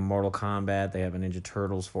 they make a Mortal Kombat. They have a Ninja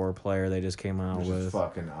Turtles 4-player. They just came out which is with.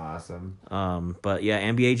 fucking awesome. But yeah,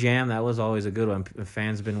 NBA Jam, that was always a good one.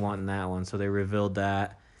 Fans have been wanting that one, so they revealed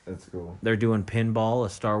that. That's cool. They're doing pinball, a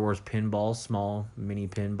Star Wars pinball, small mini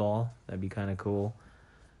pinball. That'd be kind of cool.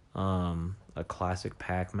 A classic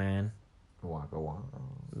Pac-Man, Waka waka.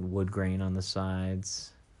 wood grain on the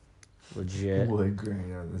sides, legit. Wood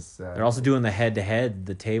grain on the side. They're also doing the head-to-head,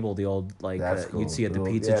 the table, the old like That's cool. you'd see at the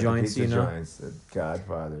Little- pizza yeah, the joints, pizza you know. joints, the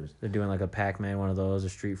Godfathers. They're doing like a Pac-Man, one of those, a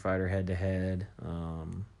Street Fighter head-to-head.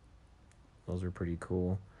 Those are pretty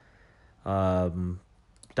cool.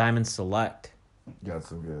 Diamond Select Got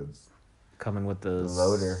some goods. coming with the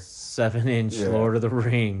Loader. 7-inch Yeah. Lord of the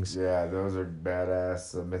Rings. Yeah, those are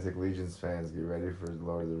badass. Mythic Legions fans, get ready for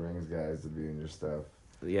Lord of the Rings guys to be in your stuff.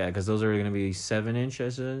 Yeah, because those are going to be 7-inch, I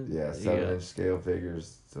said? Yeah, 7-inch scale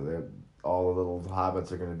figures. So they're all the little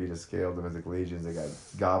hobbits are going to be to scale. The Mythic Legions. They got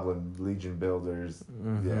Goblin Legion builders.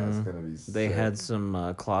 Yeah, it's going to be. They sick. had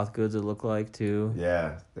some cloth goods, it looked like, too.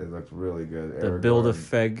 Yeah, they looked really good. The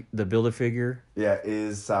Build-A-Figure. Yeah,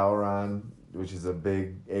 is Sauron, which is a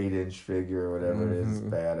big 8-inch figure or whatever it is.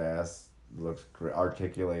 Badass. Looks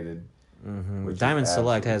articulated. Mm-hmm. Diamond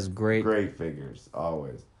Select has great figures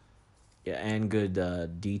always. Yeah, and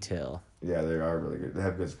good detail. Yeah, they are really good. They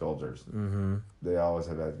have good sculptors. Mm-hmm. They always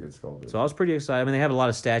have had good sculptors. So I was pretty excited. I mean, they have a lot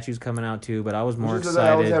of statues coming out too, but I was more excited. They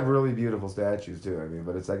always have really beautiful statues too. I mean,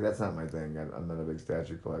 but it's like that's not my thing. I'm not a big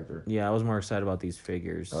statue collector. Yeah, I was more excited about these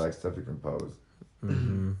figures. I like stuff you can pose.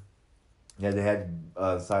 Mm-hmm. Yeah, they had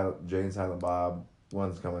Jay and Silent Bob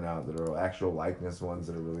ones coming out that are actual likeness ones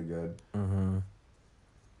that are really good. Mm-hmm.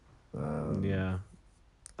 Yeah.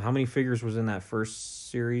 How many figures was in that first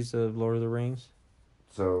series of Lord of the Rings?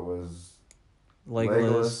 So it was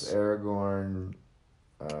Legolas, Aragorn,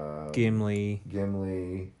 Gimli,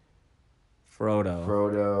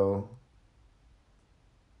 Frodo,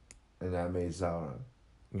 and that made Sauron.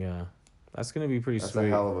 Yeah. That's going to be pretty That's sweet. a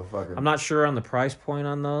hell of a fucking... I'm not sure on the price point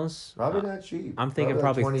on those. Probably not cheap. I'm thinking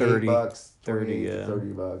probably like 30 bucks, 30, yeah.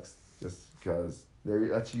 $30, just because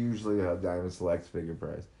that's usually a Diamond Select figure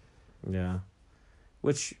price. Yeah.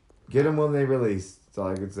 Which... Get them when they release. That's all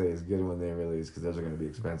I could say is get them when they release because those are going to be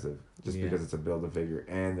expensive. Just Yeah. because it's a Build-A-Figure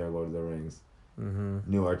and they're Lord of the Rings. Mm-hmm.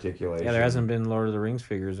 New articulation. Yeah, there hasn't been Lord of the Rings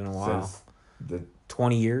figures in a while. Since the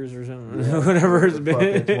 20 years or something. yeah, Whatever it's the been.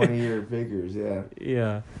 fucking 20-year figures, yeah.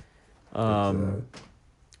 Yeah.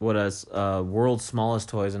 What else? World's Smallest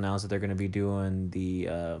Toys announced that they're going to be doing the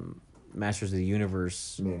Masters of the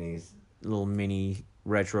Universe Minis. little mini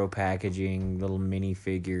retro packaging, little mini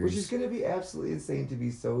figures. Which is going to be absolutely insane to be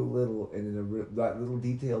so little and in that little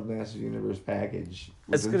detailed Master Universe package.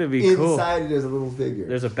 It's going to be cool. Inside it is a little figure.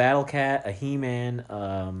 There's a Battle Cat, a He-Man,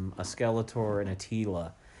 a Skeletor, and a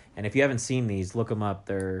Tila. And if you haven't seen these, look them up.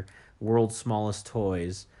 They're World's Smallest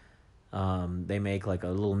Toys. They make like a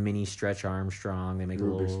little mini Stretch Armstrong. They make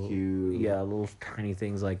Rubik's little Cube. Yeah, little tiny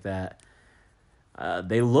things like that.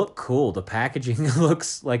 They look cool. The packaging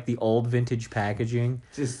looks like the old vintage packaging.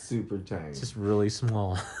 Just super tiny. It's just really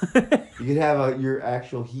small. You could have your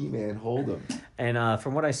actual He-Man hold them. And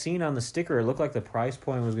from what I seen on the sticker, it looked like the price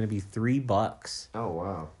point was going to be $3. Oh,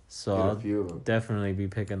 wow. So Get a I'll few of them. definitely be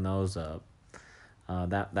picking those up.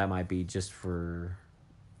 That might be just for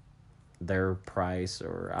their price,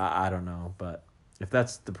 or I don't know, but if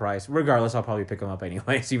that's the price, regardless, I'll probably pick them up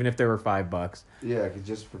anyways, even if they were $5. Yeah, because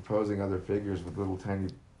just proposing other figures with little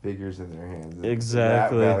tiny figures in their hands.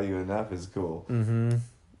 Exactly. That value enough is cool. Mm-hmm.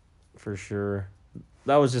 For sure.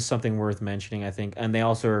 That was just something worth mentioning, I think. And they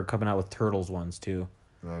also are coming out with Turtles ones, too.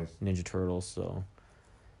 Nice. Ninja Turtles, so...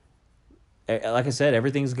 Like I said,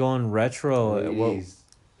 everything's going retro.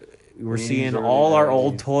 We're 80s, seeing early all our 90s.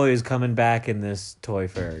 old toys coming back in this toy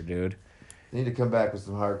fair, dude. Need to come back with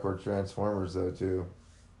some hardcore Transformers, though, too.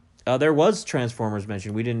 There was Transformers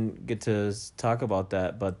mentioned. We didn't get to talk about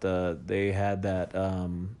that, but they had that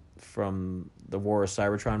from the War of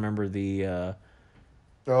Cybertron. Remember the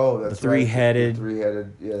That's the three-headed- right. The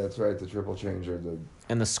three-headed. Yeah, that's right. The triple changer.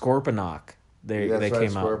 and the Scorponok. They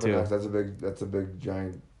came out too. That's a big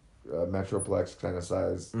giant Metroplex kind of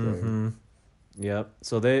size thing. Mm-hmm. Yep.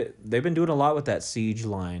 So they've been doing a lot with that Siege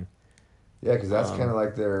line. Yeah, because that's kind of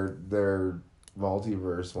like their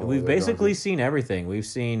multiverse one. We've basically seen everything. We've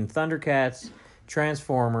seen Thundercats,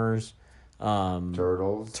 Transformers,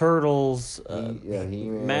 Turtles,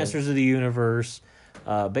 He-Man. Masters of the Universe,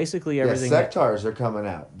 basically everything. Yeah, Sectars are coming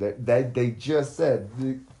out. They just said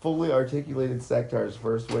the fully articulated Sectars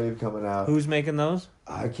first wave coming out. Who's making those?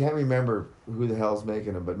 I can't remember who the hell's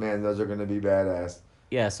making them, but man, those are going to be badass.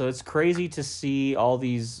 Yeah, so it's crazy to see all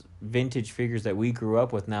these vintage figures that we grew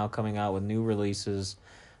up with now coming out with new releases,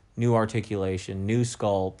 new articulation, new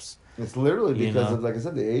sculpts. It's literally because know? of, like I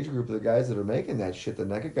said, the age group of the guys that are making that shit. The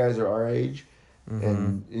NECA guys are our age,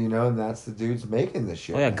 and and that's the dudes making this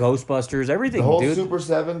shit. Oh yeah, Ghostbusters, everything, the whole dude. Super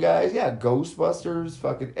 7 guys, yeah, Ghostbusters,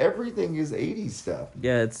 fucking everything is 80s stuff.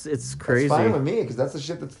 Yeah, it's crazy. That's fine with me because that's the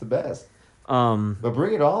shit that's the best. But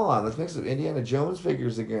bring it all on. Let's make some Indiana Jones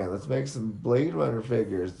figures again. Let's make some Blade Runner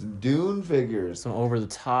figures, some Dune figures, some over the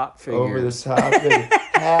top figures. Over the top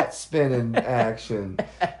hat spinning action.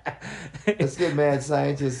 Let's get Mad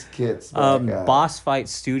Scientist kits back out. Boss Fight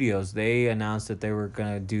Studios, they announced that they were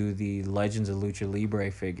gonna do the Legends of Lucha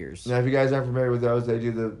Libre figures. Now, if you guys aren't familiar with those, they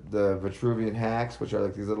do the Vitruvian hacks, which are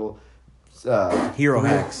like these little hero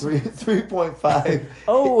hacks. 3.5.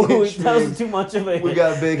 Oh, that was too much of a hit. We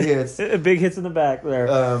got big hits. Big hits in the back there.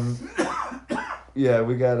 Yeah,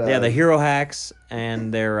 we got the hero hacks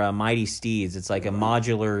and their Mighty Steeds. It's like a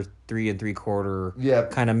modular 3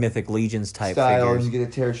 3/4 kind of Mythic Legions type style, figures. and you get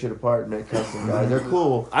to tear shit apart and make custom guys. They're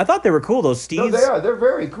cool. I thought they were cool. Those Steeds. No, they are. They're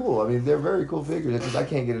very cool. I mean, they're very cool figures. It's just I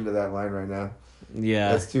can't get into that line right now.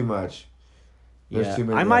 Yeah, that's too much. There's too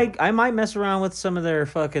many. I might mess around with some of their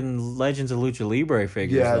fucking Legends of Lucha Libre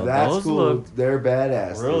figures. Yeah, though. that's Those cool. look They're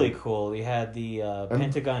badass. Really dude. cool. You had the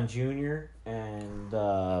Pentagon Junior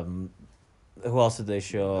and who else did they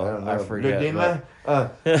show? I don't know. forget.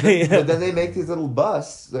 But then they make these little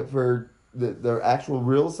busts that for the actual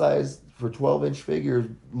real size for 12-inch figures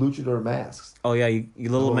luchador masks. Oh yeah, you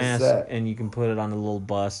little whole mask set. and you can put it on a little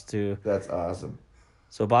bust too. That's awesome.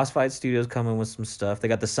 So Boss Fight Studios coming with some stuff. They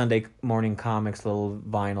got the Sunday Morning Comics little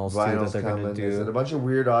vinyls too that they're coming. gonna They said do. a bunch of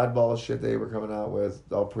weird oddball shit they were coming out with.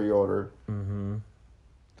 I'll pre-order. Mm-hmm.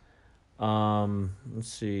 Let's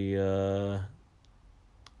see.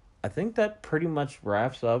 I think that pretty much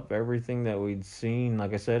wraps up everything that we'd seen.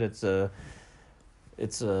 Like I said, it's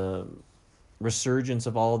a resurgence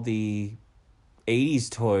of all the 80s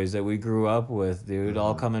toys that we grew up with, dude.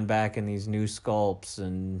 All coming back in these new sculpts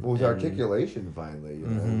and With articulation finally, you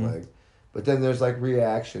know, like. But then there's like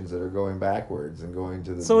reactions that are going backwards and going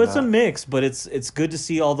to the. So it's a mix, but it's good to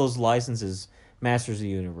see all those licenses, Masters of the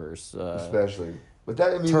Universe, especially. But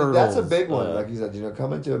that Turtles, that's a big one. Like you said,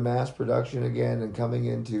 coming to a mass production again and coming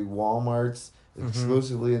into Walmart's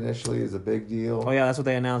exclusively initially is a big deal. Oh yeah, that's what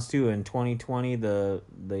they announced too. In 2020, the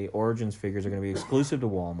Origins figures are going to be exclusive to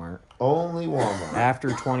Walmart. Only Walmart. After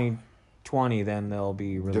 2020, then they'll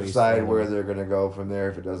be released. Decide where they're going to go from there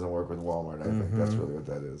if it doesn't work with Walmart. I think that's really what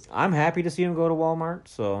that is. I'm happy to see them go to Walmart.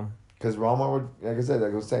 So because Walmart would, like I said,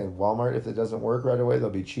 like I was saying, Walmart, if it doesn't work right away,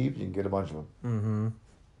 they'll be cheap. You can get a bunch of them. Mm-hmm.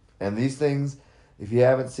 And these things, if you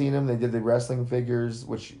haven't seen them, they did the wrestling figures,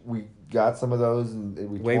 which we got some of those and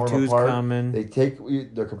we Wave tore them 2's apart. coming.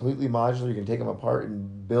 They're completely modular. You can take them apart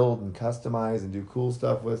and build and customize and do cool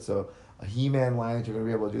stuff with. So a He-Man line that you're going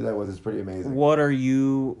to be able to do that with is pretty amazing.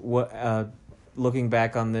 Looking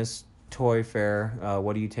back on this toy fair,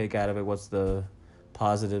 what do you take out of it? What's the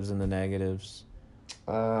positives and the negatives?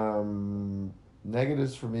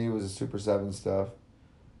 Negatives for me was the Super 7 stuff.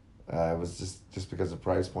 It was just because of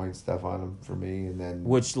price point stuff on them for me, and then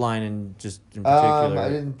which line in particular? I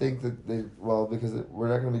didn't think that because we're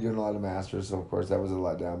not going to be doing a lot of Masters, so of course that was a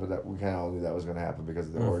letdown. But that we kind of all knew that was going to happen because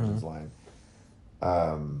of the Origins line.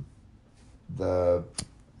 The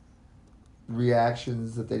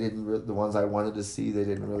reactions that they didn't, the ones I wanted to see, they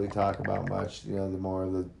didn't really talk about much. The more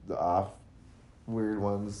of the off weird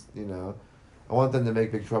ones. I want them to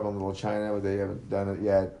make Big Trouble in Little China, but they haven't done it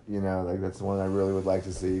yet. Like that's the one I really would like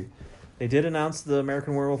to see. They did announce the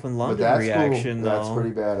American Werewolf in London that's reaction, cool. though. That's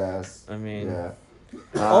pretty badass. I mean, yeah.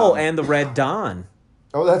 And the Red Dawn.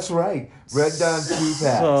 Oh, that's right. Red Dawn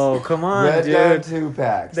 2-packs. So come on, Red dude. Dawn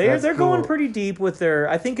 2-packs. They're cool. going pretty deep with their.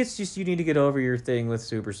 I think it's just you need to get over your thing with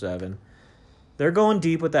Super 7. They're going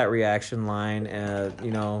deep with that reaction line.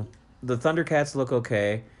 The Thundercats look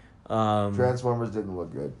okay. Transformers didn't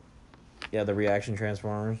look good. Yeah, the reaction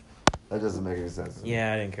Transformers. That doesn't make any sense.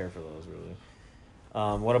 Yeah, I didn't care for those really.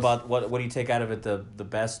 What about what do you take out of it? The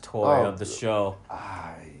best toy of the show.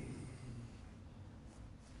 I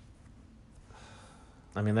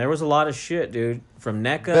mean, there was a lot of shit, dude. From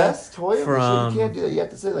NECA. Best toy of the show. You can't do that. You have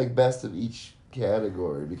to say like best of each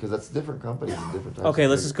category because that's different companies and different types. Okay,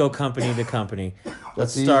 let's just go company to company.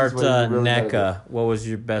 Let's start NECA. What was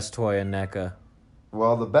your best toy in NECA?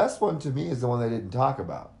 Well, the best one to me is the one they didn't talk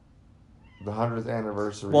about. The 100th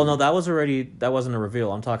anniversary. Well, no, that wasn't a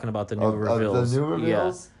reveal. I'm talking about the new reveals. The new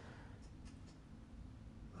reveals?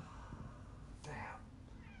 Yeah.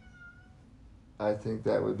 Damn. I think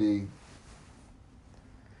that would be...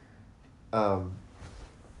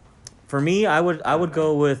 For me, I would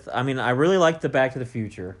go with... I mean, I really like the Back to the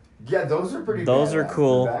Future. Yeah, those are pretty Those are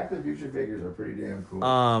cool. The Back to the Future figures are pretty damn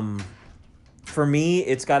cool. For me,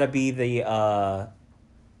 it's got to be the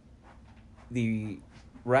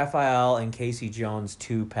Raphael and Casey Jones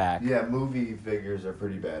 2-pack. Yeah, movie figures are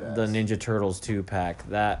pretty badass. The Ninja Turtles 2-pack.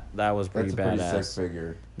 That was pretty That's a badass. pretty sick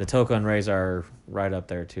figure. The Toka and Rays are right up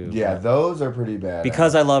there too. Yeah, but those are pretty badass.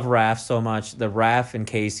 because I love Raph so much, the Raph and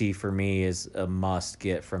Casey for me is a must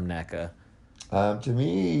get from NECA. To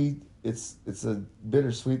me, it's a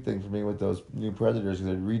bittersweet thing for me with those new Predators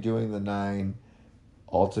because they're redoing the 9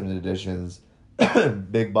 Ultimate Editions,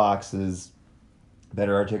 big boxes,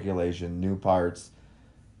 better articulation, new parts.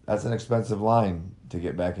 That's an expensive line to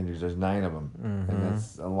get back into. There's 9 of them, and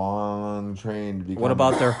that's a long train to become. What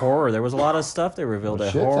about their horror? There was a lot of stuff they revealed. a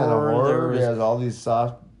At shit ton of horror. horror? There was There's all these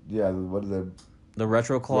soft. Yeah, what are the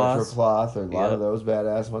retro cloth. retro cloth? Or a lot Yep. of those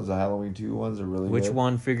badass ones. The Halloween 2 ones are really Which good.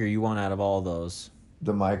 one figure you want out of all those?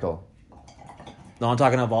 The Michael. No, I'm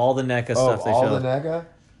talking of all the NECA Oh, stuff they all showed. the NECA.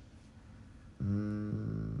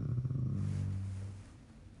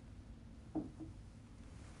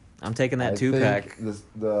 I'm taking that I 2-pack. think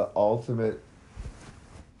the Ultimate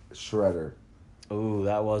Shredder. Ooh,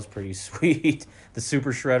 that was pretty sweet. The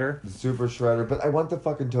Super Shredder. The Super Shredder, but I want the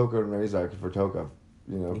fucking Toka and Razor for Toka.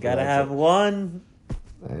 You know, You for gotta that have stuff. one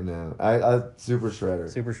I know. I Super Shredder.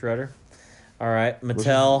 Super Shredder. All right, Which is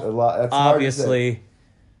Mattel. a lot- that's hard to say. Obviously,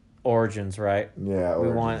 Origins, right? Yeah, We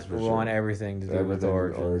Origins for want sure. everything to do with Everything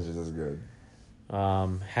Origins. is good.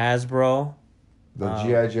 Hasbro, The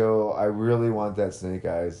G.I. Joe, I really want that Snake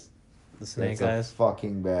Eyes. the Snake It's Eyes. a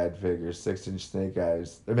fucking bad figure. 6-inch Snake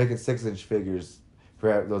Eyes. They're making 6-inch figures.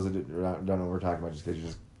 For those that don't know what we're talking about, just because you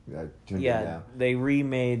just tuned in Yeah, now. they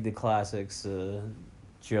remade the classics.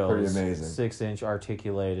 Joe's Pretty amazing. 6-inch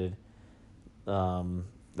articulated.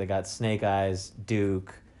 They got Snake Eyes,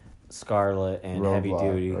 Duke, Scarlet, and Heavy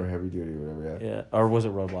Roadblock, Duty. or Heavy Duty, whatever. Yeah, or was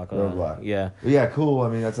it Roadblock? Roadblock. Yeah. But yeah, cool. I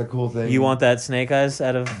mean, that's a cool thing. You want that Snake Eyes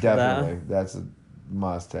out of Definitely. That's a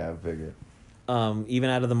must-have figure. that? Even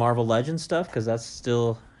out of the Marvel Legends stuff, because that's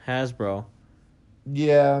still Hasbro.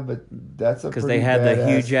 Yeah, but that's a Because pretty they had the badass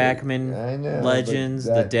Hugh fig- Jackman I know, but Legends,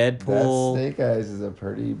 that- the Deadpool. That Snake Eyes is a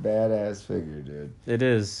pretty badass figure, dude. It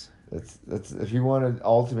is. That's if you want an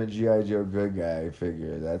ultimate GI Joe good guy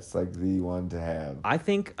figure, that's like the one to have. I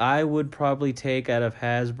think I would probably take out of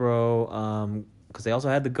Hasbro, because they also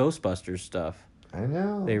had the Ghostbusters stuff. I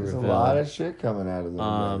know. They There's a revealed. lot of shit coming out of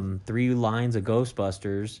them. 3 lines of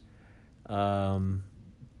Ghostbusters.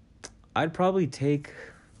 I'd probably take.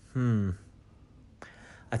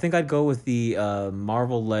 I think I'd go with the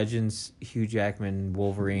Marvel Legends Hugh Jackman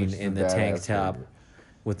Wolverine Which is in a the tank badass top figure.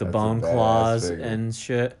 with the That's a bone badass claws figure. and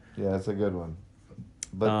shit. Yeah, that's a good one.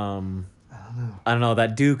 But I don't know.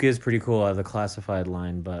 That Duke is pretty cool out of the classified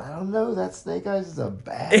line, but I don't know. That Snake Eyes is a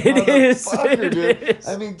bad It is, motherfucker, it dude. is.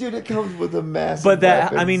 I mean, dude, it comes with a massive. but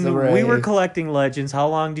that I weapons mean, array. we were collecting Legends. How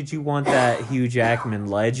long did you want that Hugh Jackman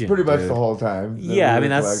Legend? pretty much dude? the whole time. that Yeah, we I were mean,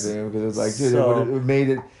 that's- collecting 'em, because it was like, dude, so- it made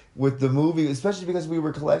it with the movie, especially because we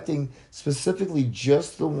were collecting specifically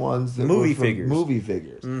just the ones that Movie were from figures. movie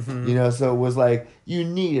figures. Mhm. You know, so it was like you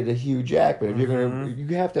needed a Hugh Jackman. If you're gonna, you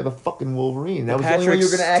have to have a fucking Wolverine. That was the only way you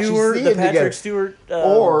were gonna actually see the it together. Patrick Stewart,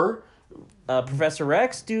 Or Professor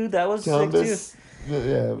X, dude, that was sick too. Thomas.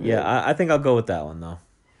 Yeah, Yeah, I think I'll go with that one though.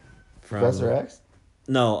 From- Professor X,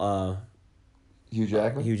 No, Hugh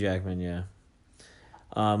Jackman. Hugh Jackman. Yeah.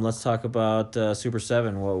 Let's talk about Super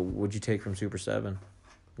 7. What would you take from Super 7?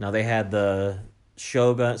 Now they had the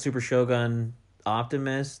Shogun, Super Shogun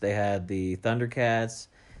Optimus. They had the Thundercats,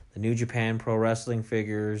 the New Japan Pro Wrestling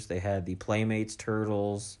figures. They had the Playmates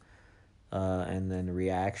Turtles, and then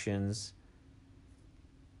Reactions.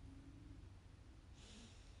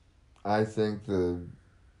 I think the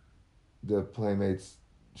Playmates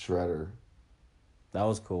Shredder. That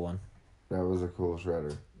was a cool one. That was a cool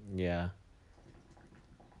Shredder. Yeah.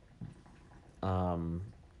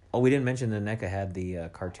 Oh, we didn't mention the NECA had the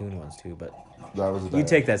cartoon ones too, but That was a you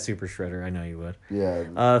take that Super Shredder. I know you would.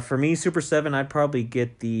 Yeah, For me, Super 7, I'd probably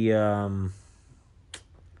get the.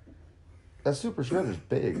 that Super Shredder's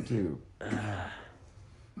big too.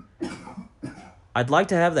 I'd like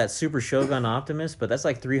to have that Super Shogun Optimus, but that's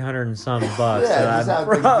like 300 and some bucks. Yeah, that just I'm out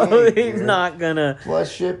the probably gate, dude. not gonna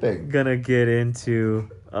Plus shipping. get into.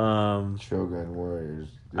 Shogun Warriors.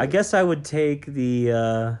 I guess I would take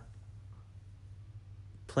the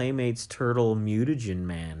Playmates Turtle Mutagen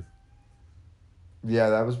Man. Yeah,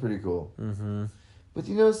 that was pretty cool. Mm-hmm. But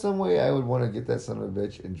you know, some way I would want to get that son of a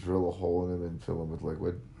bitch and drill a hole in him and fill him with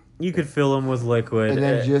liquid, You could fill them with liquid. and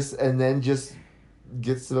then just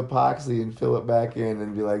get some epoxy and fill it back in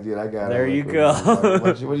and be like, dude, I got it. There you go.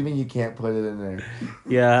 What do you mean you can't put it in there?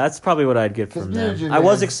 Yeah, that's probably what I'd get 'Cause from them. Mutagen I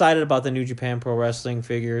was Man- excited about the New Japan Pro Wrestling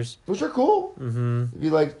figures. Which are cool. Mm-hmm. If you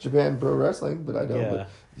like Japan Pro Wrestling, but I don't. Yeah. But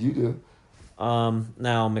you do.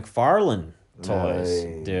 Now McFarlane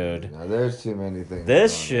toys, dude. No, there's too many things.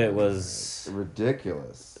 This going shit on. was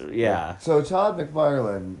Ridiculous. Yeah. So Todd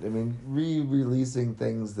McFarlane, I mean, re-releasing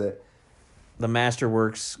things that the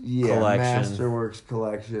Masterworks collection. Masterworks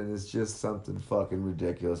collection is just something fucking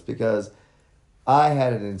ridiculous because I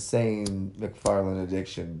had an insane McFarlane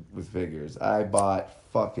addiction with figures. I bought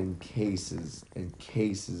fucking cases and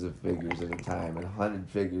cases of figures at a time and 100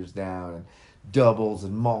 figures down and doubles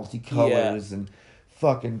and multicolors and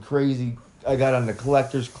fucking crazy. I got on the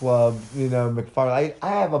collector's club, you know, McFarlane. I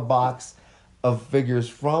have a box of figures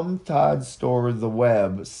from Todd's store, The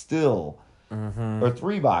Web, still. Or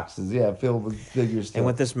 3 boxes, filled with figures still. And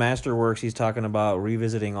with this Masterworks, he's talking about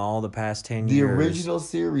revisiting all the past 10 the years. original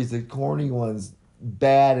series, the corny ones,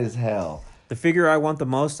 bad as hell. The figure I want the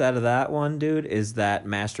most out of that one, dude, is that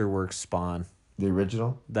Masterworks Spawn. The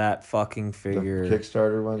original? That fucking figure The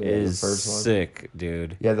Kickstarter one? is the first one? sick,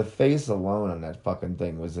 dude. Yeah, the face alone on that fucking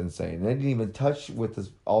thing was insane. They didn't even touch with this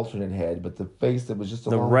alternate head, but the face that was just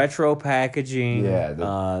The alone. retro packaging, Yeah,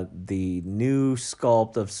 the new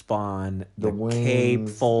sculpt of Spawn, the wings, cape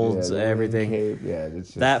folds, the wing everything. cape, it's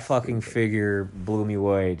just That fucking figure blew me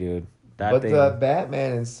away, dude. That But thing. the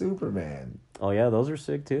Batman and Superman, Oh yeah, those are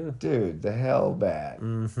sick too. dude, the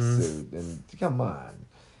Hellbat suit, and come on.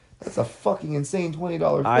 That's a fucking insane $20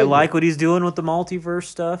 figure. I like what he's doing with the multiverse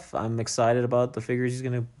stuff. I'm excited about the figures he's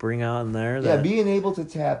gonna bring out in there. Yeah, being able to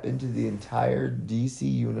tap into the entire DC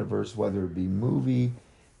universe, whether it be movie,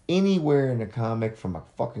 anywhere in a comic, from a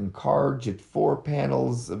fucking card to 4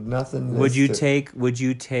 panels of nothing. Would you take?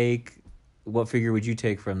 What figure would you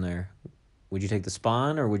take from there? Would you take the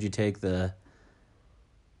Spawn or would you take the?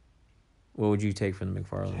 What would you take from the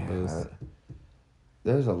McFarlane booth?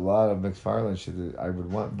 There's a lot of McFarlane shit that I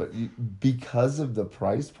would want, but because of the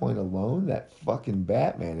price point alone, that fucking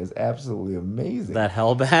Batman is absolutely amazing. That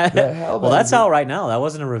Hellbat? That Hellbat Well, that's is out right now. That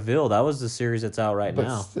wasn't a reveal. That was the series that's out right but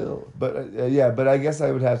now. still, but I guess I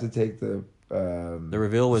would have to take the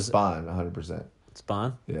reveal was Spawn 100%.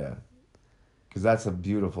 Spawn. Yeah. Because that's a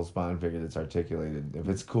beautiful Spawn figure that's articulated. If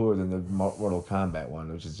it's cooler than the Mortal Kombat one,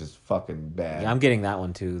 which is just fucking bad. Yeah, I'm getting that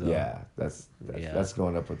one too, though. Yeah, that's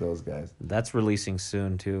going up with those guys. That's releasing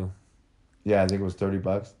soon too. Yeah, I think it was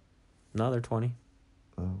 $30. No, they're 20.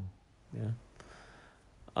 Oh. Yeah.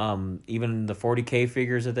 Even the 40K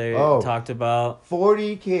figures that they talked about.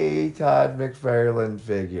 40K Todd McFarlane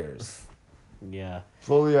figures. Yeah.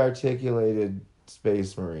 Fully articulated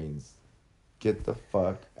Space Marines. Get the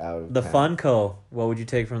fuck out of the town. Funko. What would you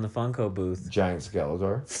take from the Funko booth? Giant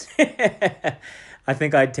Skeletor. I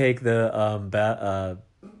think I'd take the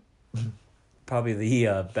probably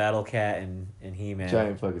the Battle Cat and He-Man.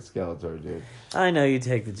 Giant fucking Skeletor, dude. I know you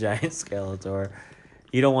take the giant Skeletor.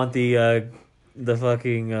 You don't want the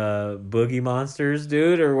fucking Boogie Monsters,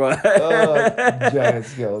 dude, or what? Giant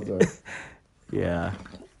Skeletor. Yeah,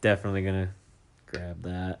 definitely gonna grab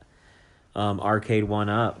that. Arcade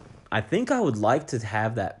 1-Up. I think I would like to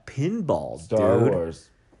have that pinball, Star dude. Wars.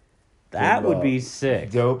 That Pinball. would be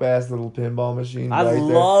sick. Dope ass little pinball machine. I right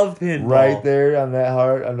love there. pinball. Right there on the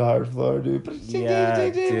hard floor, dude. Yeah,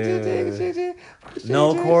 dude.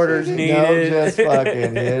 No quarters needed. No, just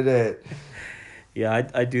fucking hit it. Yeah,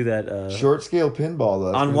 I do that. Short scale pinball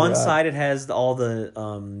though. On one side, it has all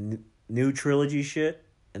the new trilogy shit,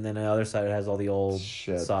 and then on the other side, it has all the old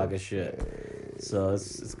saga shit. So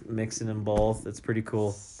it's mixing them both. It's pretty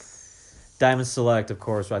cool. Diamond Select, of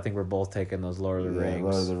course. I think we're both taking those Lord of the Rings.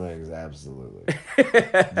 Lord of the Rings, absolutely.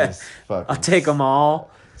 Just fucking. I'll take them all.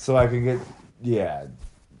 So I can get,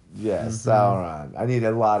 Sauron. I need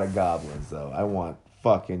a lot of goblins though. I want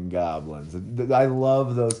fucking goblins. I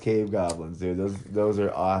love those cave goblins, dude. Those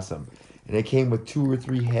are awesome. And they came with 2 or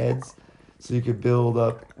 3 heads, so you could build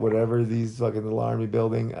up whatever these fucking little army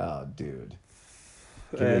building. Oh, dude.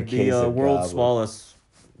 The World's Smallest.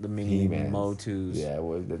 The mini He-Mans. Motus. Yeah,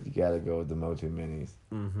 you gotta go with the Motu minis.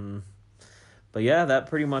 Mm-hmm. But yeah, that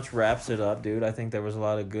pretty much wraps it up, dude. I think there was a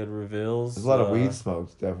lot of good reveals. There's a lot of weed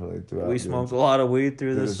smoked, definitely, throughout. We smoked a lot of weed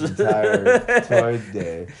through this entire toy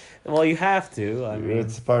day. Well, you have to. I mean,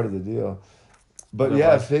 it's part of the deal. But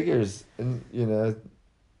figures, and there's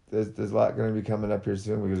a lot going to be coming up here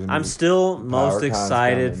soon. Because I'm still most PowerCon's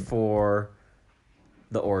excited coming. for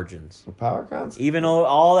the Origins. PowerCon's, even though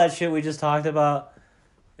all that shit we just talked about.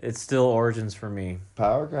 It's still Origins for me.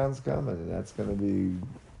 PowerCon's coming, and that's going to be...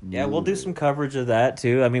 Yeah, we'll do some coverage of that,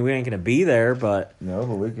 too. I mean, we ain't going to be there, but... No,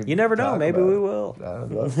 but we could... You never know. Maybe we will. I'd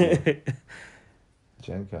love to.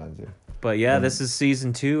 Gen Con, too. But yeah, this is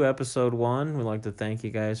Season 2, Episode 1. We'd like to thank you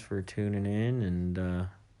guys for tuning in, and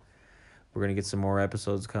we're going to get some more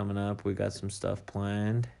episodes coming up. We got some stuff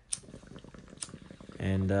planned.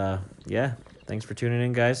 And, yeah, thanks for tuning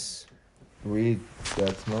in, guys. Weed,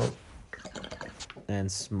 that smoke,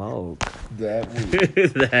 and smoke that weed.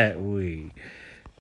 that weed.